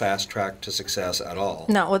not a fast track to success at all.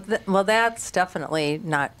 No, well, that's definitely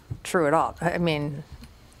not true at all. I mean,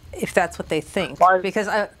 if that's what they think. Because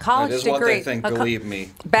a college degree... It is what they think, believe me.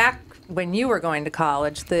 Back when you were going to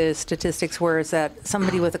college, the statistics were that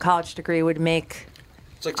somebody with a college degree would make,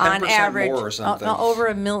 it's like 10% on average, more or something.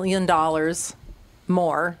 Over $1 million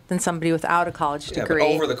more than somebody without a college degree. Yeah,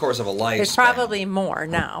 but over the course of a lifespan. It's probably more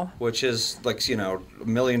now. Which is like, $1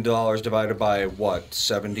 million divided by,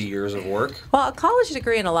 70 years of work? Well, a college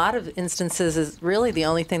degree in a lot of instances is really the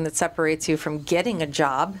only thing that separates you from getting a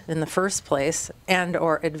job in the first place and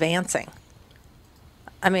or advancing.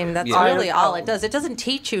 I mean, that's really all it does. It doesn't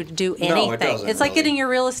teach you to do anything. No, it doesn't, it's like really. getting your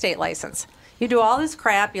real estate license. You do all this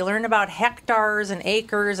crap. You learn about hectares and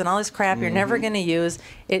acres and all this crap you're never going to use.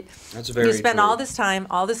 That's very You spend true. all this time,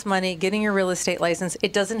 all this money getting your real estate license.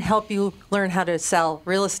 It doesn't help you learn how to sell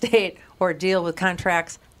real estate or deal with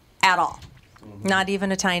contracts at all. Not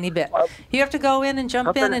even a tiny bit. You have to go in and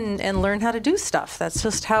jump in and learn how to do stuff. That's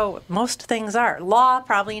just how most things are. Law,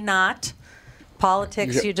 probably not.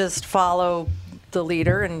 Politics, you just follow the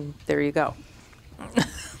leader, and there you go.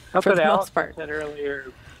 For the most part. Said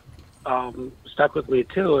earlier, stuck with me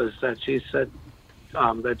too, is that she said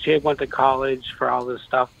that she went to college for all this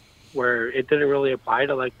stuff where it didn't really apply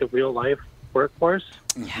to like the real life workforce.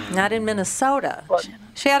 Not in Minnesota.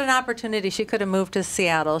 She had an opportunity. She could have moved to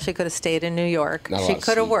Seattle. She could have stayed in New York. She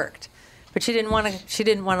could have worked, but she didn't want to. She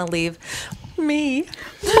didn't want to leave me.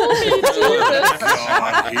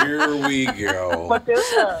 God, here we go. But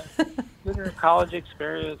did her college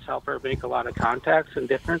experience help her make a lot of contacts in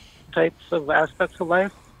different types of aspects of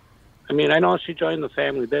life? I mean, I know she joined the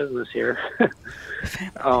family business here.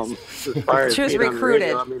 As far as she was being on the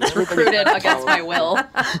radio, recruited. Recruited against my will.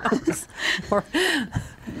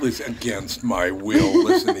 Listen, against my will.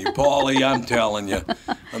 Listen to you, Paulie, I'm telling you.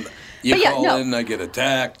 You call in, I get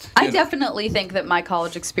attacked. I definitely think that my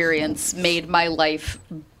college experience made my life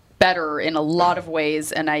better in a lot of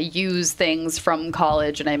ways, and I use things from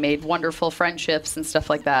college, and I made wonderful friendships and stuff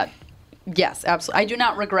like that. Yes, absolutely. I do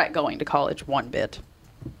not regret going to college one bit.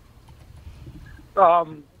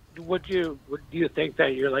 Do you think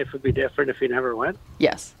that your life would be different if you never went?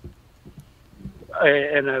 Yes.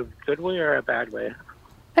 In a good way or a bad way?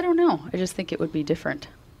 I don't know. I just think it would be different.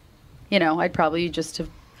 You know, I'd probably just have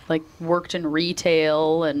like worked in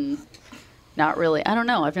retail and not really. I don't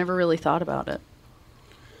know. I've never really thought about it.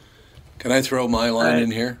 Can I throw my line in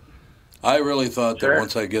here? I really thought that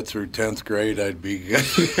once I get through 10th grade, I'd be good.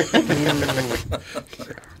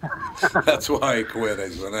 That's why I quit. I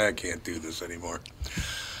said, I can't do this anymore.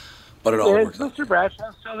 But it all works out. Is Mr.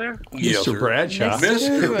 Bradshaw still there? Yes, Mr. Bradshaw.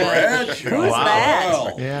 Mr. Bradshaw. Who's that?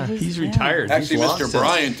 Wow. Yeah, he's retired. Actually, He's Mr.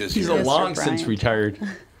 Bryant is He's here. long since retired.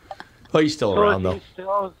 Oh, he's still around, though. Is he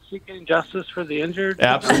still seeking justice for the injured?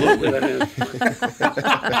 Absolutely.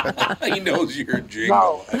 He knows your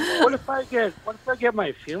jingle. No. What if I get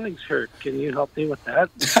my feelings hurt? Can you help me with that?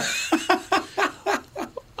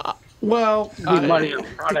 Well, money up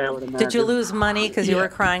front, I would imagine. Did you lose money because you were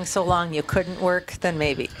crying so long you couldn't work? Then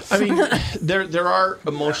maybe. I mean, there are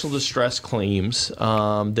emotional distress claims.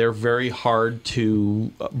 They're very hard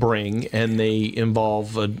to bring, and they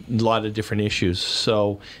involve a lot of different issues.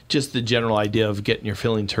 So just the general idea of getting your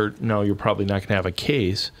feelings hurt, no, you're probably not going to have a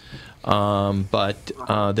case. But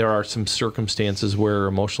there are some circumstances where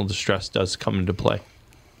emotional distress does come into play.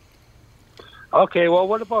 Okay, well,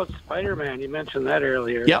 what about Spider-Man? You mentioned that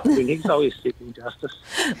earlier. Yep. I mean, he's always seeking justice.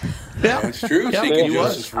 Yeah, it's true. Yeah, Seeking he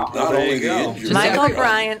justice was. for not only the injured. Michael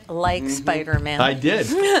Bryant likes Spider-Man. I did.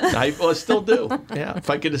 I still do. Yeah. If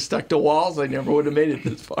I could have stuck to walls, I never would have made it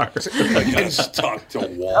this far. I got stuck to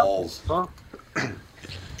walls. Well,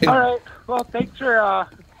 all right. Well, thanks for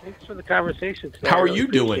the conversation today. How are I really you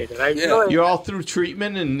doing? appreciate it. Really, You're all through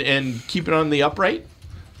treatment and keeping on the upright?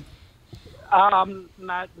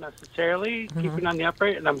 not necessarily keeping on the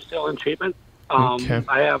upright, and I'm still in treatment. Okay.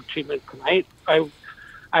 I have treatment tonight. I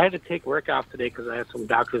had to take work off today because I had some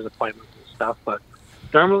doctor's appointments and stuff. But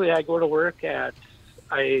normally I go to work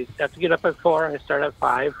I have to get up at 4. I start at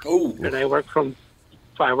 5, and I work from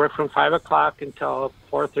 5 o'clock until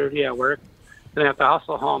 4:30 at work. Then I have to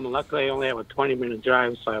hustle home, and luckily I only have a 20-minute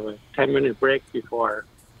drive, so I have a 10-minute break before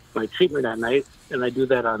my treatment at night, and I do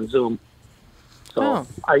that on Zoom. So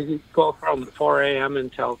I go from 4 a.m.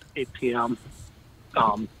 until 8 p.m.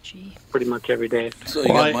 Pretty much every day. So you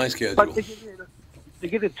got my schedule. But they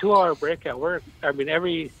get a 2-hour break at work. I mean,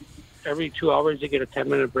 every 2 hours you get a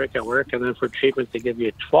 10-minute break at work, and then for treatment they give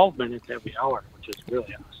you 12 minutes every hour, which is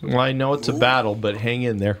really awesome. Well, I know it's a battle, but hang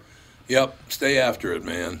in there. Yep. Stay after it,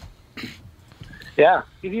 man. Yeah.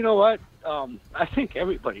 And you know what? I think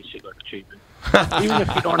everybody should go to treatment. Even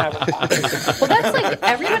if you don't have a Well, that's like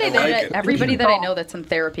everybody that I know that's in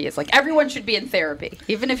therapy is like everyone should be in therapy,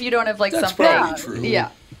 even if you don't have like That's something. probably true. Yeah.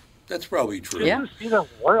 That's probably true. Yeah. See the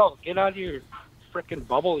world. Get out of your freaking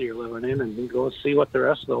bubble you're living in and go see what the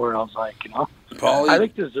rest of the world's like, you know? Paulie? I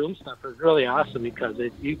think the Zoom stuff is really awesome because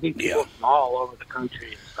you meet people from all over the country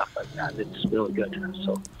and stuff like that. It's really good.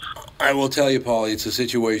 So I will tell you, Paulie, it's a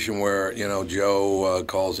situation where, Joe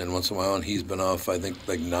calls in once in a while, and he's been off, I think,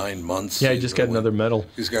 like 9 months. Yeah, he just got another medal.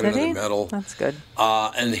 He's got another medal. That's good.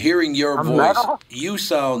 And hearing your A voice, medal? you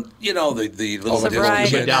sound, the little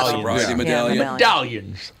Sobriety. medallions. Medallion.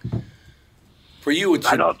 Medallions. For you, it's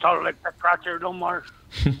I don't talk like the crotcher no more.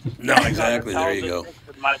 No, exactly. There you go.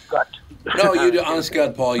 My gut. No, honest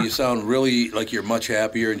God, Paul, you sound really like you're much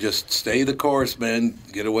happier, and just stay the course, man.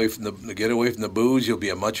 Get away from the booze. You'll be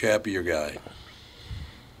a much happier guy.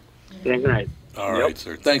 Dang right. All right,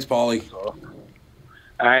 sir. Thanks, Paulie. All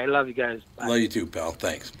right, love you guys. Bye. Love you too, pal.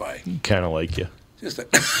 Thanks. Bye. Kind of like you. Just I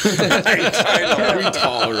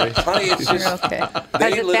tolerate. Honey, it's just okay. They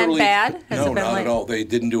Has it literally, been bad? Has no, it been not like... at all. They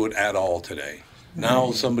didn't do it at all today.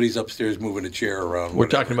 Now somebody's upstairs moving a chair around. We're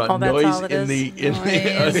talking about that's noise all it in the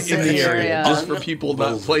is? in the area, Yeah. just for people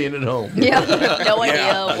not playing at home. Yeah. No idea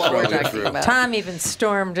that's what we're probably talking true. about. Tom even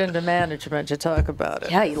stormed into management to talk about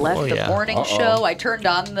it. Yeah, he left the morning Uh-oh. show. I turned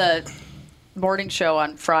on the morning show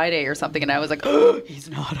on Friday or something, and I was like, oh, he's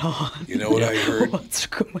not on. You know what I heard? What's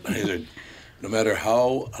going on? I heard, no matter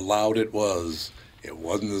how loud it wasn't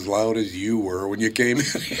as loud as you were when you came in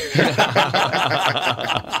here.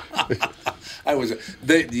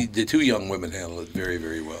 The two young women handled it very,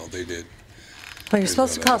 very well. They did. Well, you're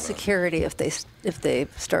supposed to call security if they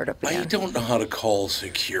start up I again. don't know how to call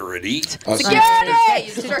security. Security! You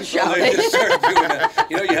start They shouting. just start doing that.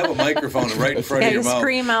 You have a microphone right in front of Yeah, your you mouth.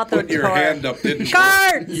 scream out the Putting your door. hand up didn't work.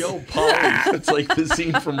 Guards! Yo, Paulie, it's like the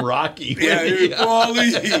scene from Rocky. Yeah, you're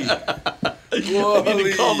Paulie. I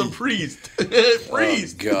need to call the priest.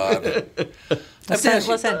 Priest. Oh, God.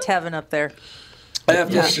 We'll send Tevin up there. I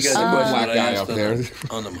have to ask you guys a question Black that I guy asked up there.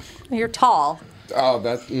 on them. You're tall. Oh,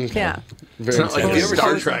 that. Okay. Yeah. It's not like Have a you ever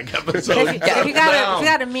Star seen- Trek episode. If you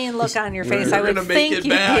got a mean look on your face, We're I would gonna make think it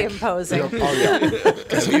you'd back. be imposing. Have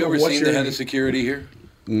you ever seen the head of security here?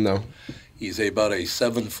 No. He's about a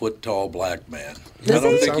 7-foot-tall black man. Is I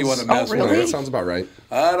don't he? think you want to mess with him. That sounds about right.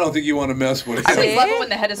 I don't think you want to mess with him. I always love it when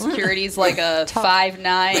the head of security is like a 5'9",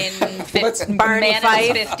 man in his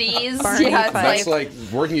 50s. Yeah, it's That's like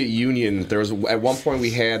working at Union. There was at one point we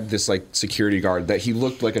had this like security guard that he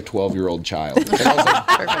looked like a 12-year-old child. And I was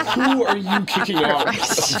like, who are you kicking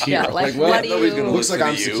out? Yeah, like, what do you... Looks like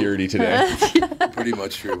I'm security today. Pretty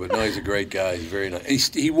much true, but no, he's a great guy. He's very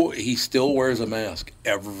nice. He still wears a mask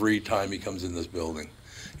every time he comes in this building.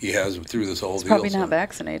 He has through this whole deal. Probably not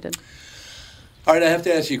vaccinated. All right, I have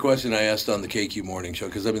to ask you a question I asked on the KQ Morning Show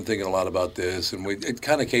because I've been thinking a lot about this, and it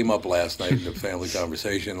kind of came up last night in the family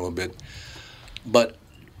conversation a little bit. But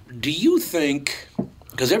do you think,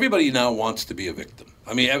 because everybody now wants to be a victim.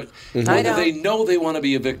 I mean, whether they know they want to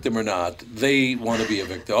be a victim or not, they want to be a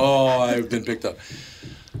victim. Oh, I've been picked up.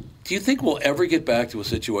 Do you think we'll ever get back to a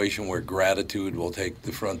situation where gratitude will take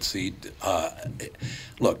the front seat?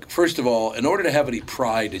 Look, first of all, in order to have any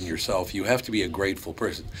pride in yourself, you have to be a grateful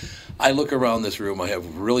person. I look around this room. I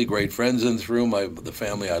have really great friends in this room. The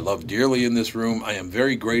family I love dearly in this room. I am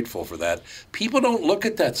very grateful for that. People don't look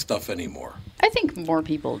at that stuff anymore. I think more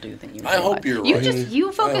people do than you realize. I hope you're right.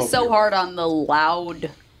 You focus so hard on the loud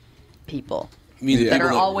people. That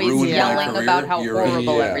are always yelling about how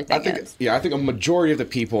horrible everything is. Yeah, I think a majority of the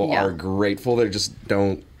people are grateful. They just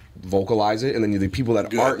don't vocalize it. And then the people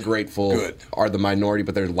that aren't grateful are the minority,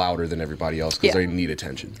 but they're louder than everybody else because they need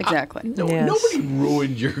attention. Exactly. Nobody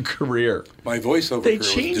ruined your career. My voiceover They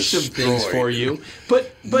career changed was some things for you,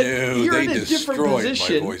 but No, you're they in a different destroyed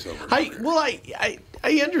position. my voiceover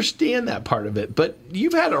I understand that part of it, but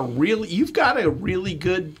you've got a really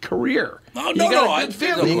good career. Oh, You got a good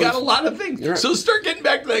family. You got a lot of things. Right. So start getting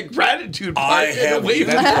back to that gratitude part. I have Don't be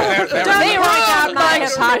right on my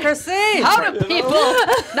hypocrisy. How do people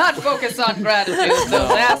not focus on gratitude, those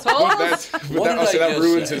assholes? That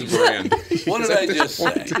ruins his brand. What did I just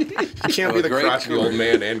say? You can't be the crotchety old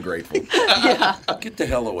man and grateful. Get the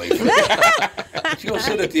hell away from me. Go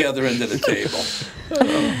sit at the other end of the table.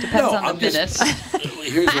 Depends on the minute.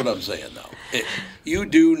 Here's what I'm saying, though. You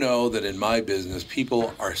do know that in my business,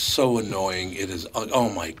 people are so annoying. It is, oh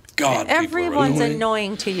my God. Everyone's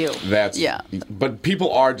annoying to you. But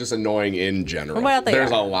people are just annoying in general. Well,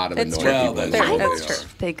 There's a lot of annoying people. That's true.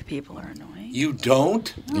 Big people are annoying. You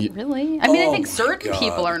don't? Not really. I mean, I think certain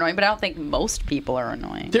people are annoying, but I don't think most people are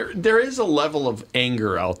annoying. There is a level of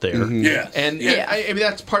anger out there. Yeah. And I mean,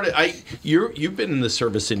 that's part of you've been in the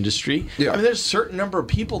service industry. Yeah. I mean, there's a certain number of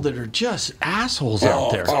people that are just assholes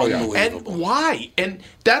out there. Oh, yeah. And why? And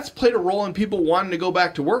that's played a role in people wanting to go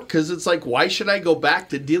back to work because it's like, why should I go back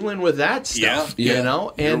to dealing with that stuff? Yeah. You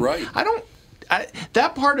know? And you're right.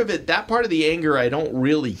 That part of the anger I don't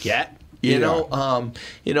really get. You know,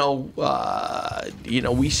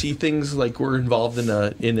 we see things like we're involved in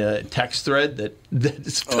a text thread that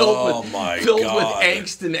is filled with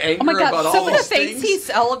angst and anger about all these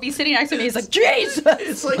things. I'll be sitting next to me. He's like, Jesus.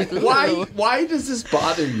 It's like, why does this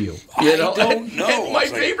bother you? You know? I don't know. And my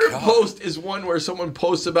favorite post is one where someone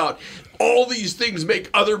posts about all these things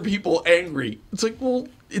make other people angry. It's like, well,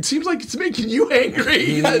 it seems like it's making you angry.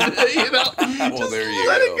 You know, Well, there you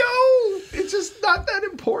let go. it go. It's just not that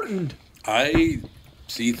important. I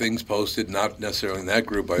see things posted, not necessarily in that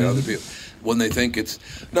group, by other people, when they think it's...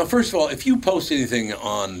 Now, first of all, if you post anything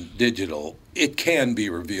on digital, it can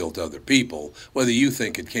be revealed to other people, whether you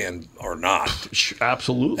think it can or not.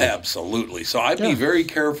 Absolutely. Absolutely. So I'd be very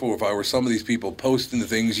careful if I were some of these people posting the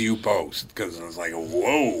things you post, because I was like,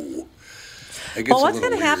 whoa. Well, what's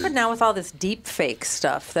going to happen now with all this deep fake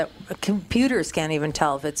stuff that computers can't even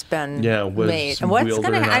tell if it's been made? And what's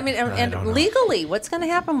going to happen? And legally, what's going to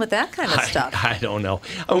happen with that kind of stuff? I don't know.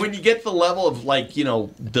 When you get the level of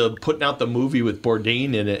the putting out the movie with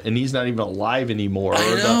Bourdain in it, and he's not even alive anymore, or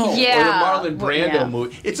the Marlon Brando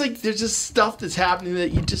movie, it's like there's just stuff that's happening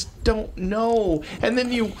that you just don't know. And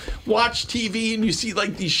then you watch TV and you see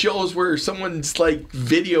like these shows where someone's like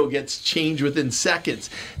video gets changed within seconds.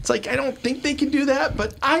 It's like I don't think they can do that,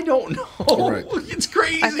 but I don't know. Right. It's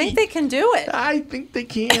crazy. I think they can do it. I think they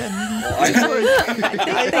can. I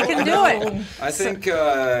think they can do it. I think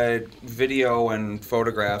video and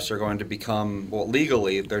photographs are going to become,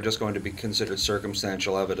 legally, they're just going to be considered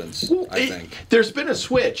circumstantial evidence, I think. There's been a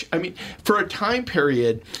switch. I mean, for a time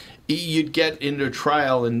period, you'd get into a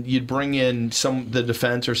trial and you'd bring in the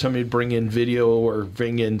defense or somebody would bring in video or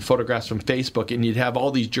bring in photographs from Facebook, and you'd have all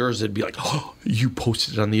these jurors that'd be like, oh, you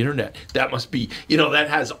posted it on the internet. That must be, that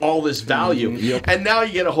has all this value. Yep. And now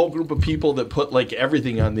you get a whole group of people that put like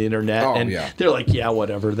everything on the internet they're like, yeah,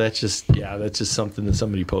 whatever. That's just something that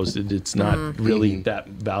somebody posted. It's not really that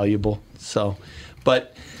valuable. So,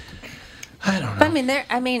 but I don't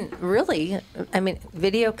know. But really,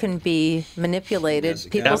 video can be manipulated. Yes, it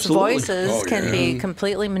can. People's Absolutely. voices can be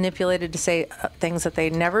completely manipulated to say things that they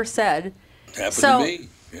never said. Happened So, to me.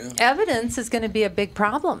 Yeah. evidence is going to be a big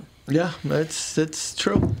problem. Yeah, it's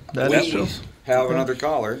true. That is true. Have another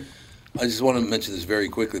caller. I just want to mention this very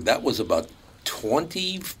quickly. That was about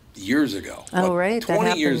 20 years ago. Oh, right. That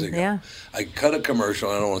 20 years happened, ago. yeah. I cut a commercial.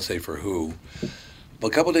 I don't want to say for who. But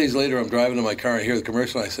a couple of days later, I'm driving in my car and I hear the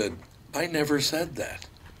commercial. And I said, I never said that.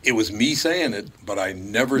 It was me saying it, but I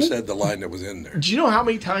never said the line that was in there. Do you know how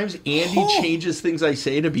many times Andy changes things I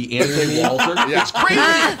say to be anti-Walter? Yeah. It's crazy.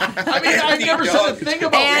 I've never said a thing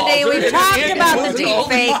about Andy, Walter. we've talked Andy about does the all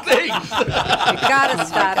these deepfake. things. You gotta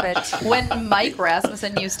stop it. When Mike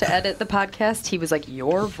Rasmussen used to edit the podcast, he was like,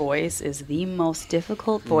 your voice is the most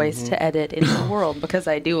difficult voice to edit in the world because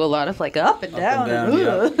I do a lot of up and down.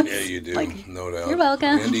 Yeah, you do. No doubt. You're welcome.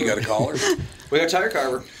 Andy, you got a caller? We got Tire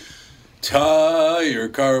Carver. Tire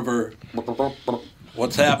Carver.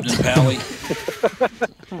 What's happening, Pally?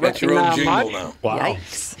 Got your own Not jingle much. now. Wow.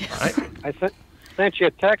 I sent you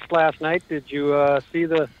a text last night. Did you see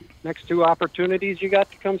the next two opportunities you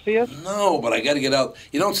got to come see us? No, but I got to get out.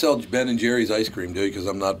 You don't sell Ben and Jerry's ice cream, do you? Because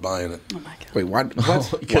I'm not buying it. Oh my God. Wait, what?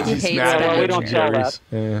 Because he's hates mad Ben at and we don't sell Jerry's.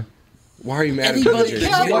 that. Yeah. Why are you mad at Anybody Jerry's?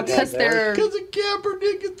 can because they're Because of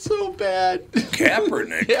Kaepernick, it's so bad.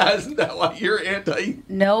 Kaepernick? Yeah, isn't that why you're anti?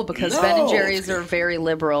 no, because Ben and Jerry's are very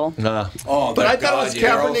liberal. Oh, But I thank thought God, it was you're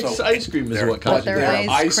Kaepernick's also- ice cream is they're- what But caused their it.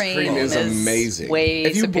 ice cream is is amazing. way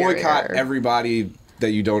If you superior. boycott everybody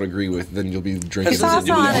that you don't agree with, then you'll be drinking. He's Has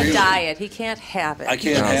nothing also to do on with a you. diet. He can't have it. I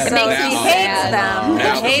can't have So it if now. he hates them,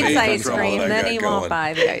 Now the hates faith ice control cream, that I then got he going. won't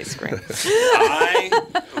buy the ice cream.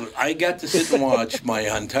 I got to sit and watch my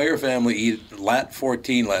entire family eat Lat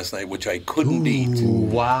 14 last night, which I couldn't eat.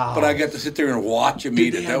 Wow. But I got to sit there and watch them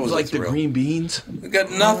eat Did it. they That have, was like a the thrill. green beans? They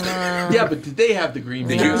got nothing. Yeah, but did they have the green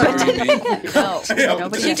Did beans? you have green beans? No, Yeah, nobody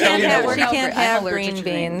but has you can't have- green you beans. can't I'm have allergic to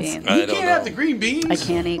green beans. I You don't can't know. have the green beans? I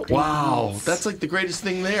can't eat green Wow, beans. that's like the greatest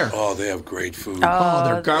thing there. Oh, they have great food. Oh,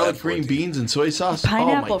 their garlic Lat green 14. beans and soy sauce.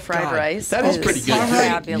 Pineapple oh my fried God. rice That is is pretty good.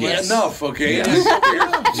 fabulous. Yeah, enough, okay?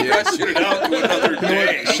 Stretch it out to another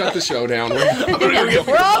day. Shut the show down. I'm gonna go get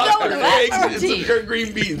We're all going to Lat eggs and 14. some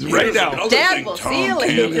green beans right now. Another Dad thing will Tom see you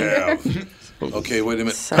can't later. have. Okay, wait a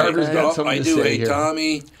minute. So Carver's good. got something I to do. say Hey, here.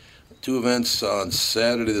 Tommy, 2 events on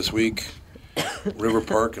Saturday this week. River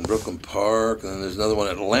Park and Brooklyn Park, and then there's another one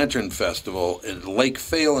at Lantern Festival at Lake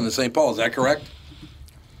Phelan in St. Paul. Is that correct?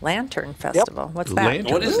 Lantern Festival. What's that?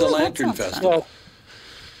 Lantern. What is the Ooh, that Lantern sounds fun. Festival?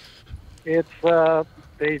 It's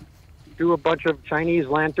they do a bunch of Chinese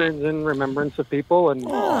lanterns in remembrance of people, and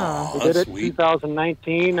Oh, we did that's it sweet.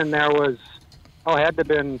 2019, and there was had to have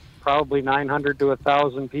been probably 900 to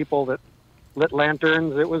 1,000 people that lit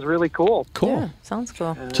lanterns. It was really cool. Cool. Yeah, sounds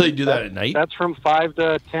cool. So you do that at night? That's from 5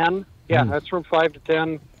 to 10. Yeah, that's from 5 to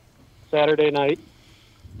 10 Saturday night,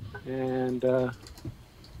 and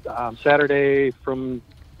Saturday from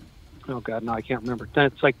I can't remember.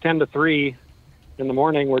 It's like 10 to 3 in the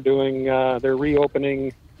morning. We're doing they're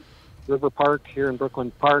reopening River Park here in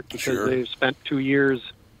Brooklyn Park because Sure. they've spent 2 years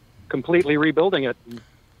completely rebuilding it.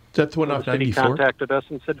 That's the one off The city 94? contacted us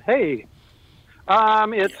and said, "Hey,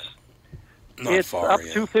 it's Not far, up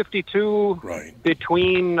yeah. 252 Right.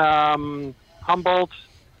 between Humboldt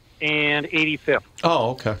and 85th." Oh,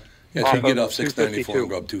 okay. Yeah, Off so you get of off 694 and 252.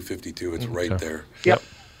 go up 252. It's right there. Yep.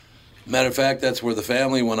 Matter of fact, that's where the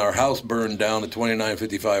family, when our house burned down at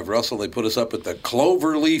 2955 Russell, they put us up at the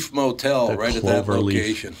Cloverleaf Motel The right at that Cloverleaf.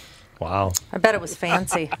 location. Wow. I bet it was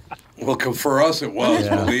fancy. Well, for us it was.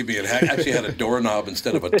 Yeah. Believe me, it actually had a doorknob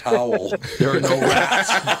instead of a towel. There were no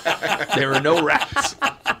rats. There were no rats.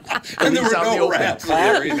 And there least were out in the no open. rats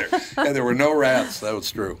there either. Yeah, there were no rats. That was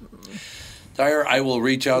true. Tyre, I will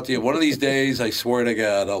reach out to you one of these days. I swear to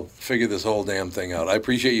God, I'll figure this whole damn thing out. I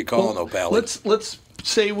appreciate you calling, O'Pally. Let's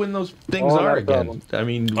say when those things Oh, are not a again. problem. I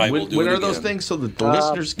mean, I will when, do when it are those again. things so that the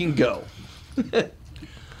listeners can go?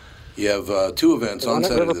 You have 2 events The on one at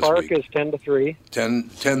Saturday River this Park week. is 10 to 3.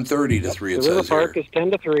 10:30 to 3, it The River says Park here. is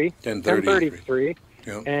 10 to 3. 10:30 to 3.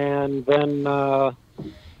 Yeah. And then the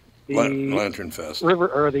Lantern Fest.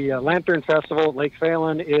 the Lantern Festival at Lake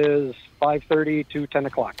Phelan is 5:30 to 10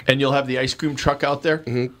 o'clock. And you'll have the ice cream truck out there?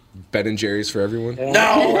 Mm-hmm. Ben and Jerry's for everyone. And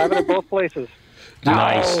we'll have it at both places.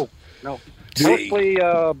 Nice. No. See. Mostly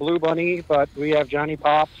Blue Bunny, but we have Johnny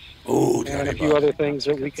Pops Ooh, and Johnny a few Pops. other things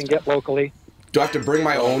that we can get locally. Do I have to bring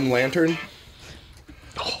my own lantern?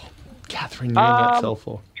 Catherine, you're not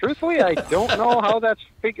helpful. Truthfully, I don't know how that's.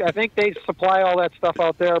 I think they supply all that stuff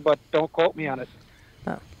out there, but don't quote me on it.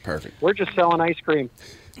 Perfect. We're just selling ice cream.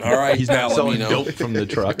 All right, He's not selling Palomino. dope from the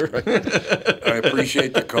truck. I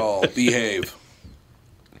appreciate the call. Behave.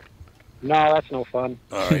 No, that's no fun.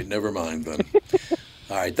 All right, never mind then.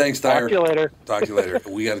 All right, thanks, Tyre. Talk to you later. Talk to you later.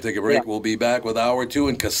 We got to take a break. Yeah. We'll be back with Hour 2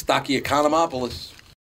 in Kostaki Economopolis.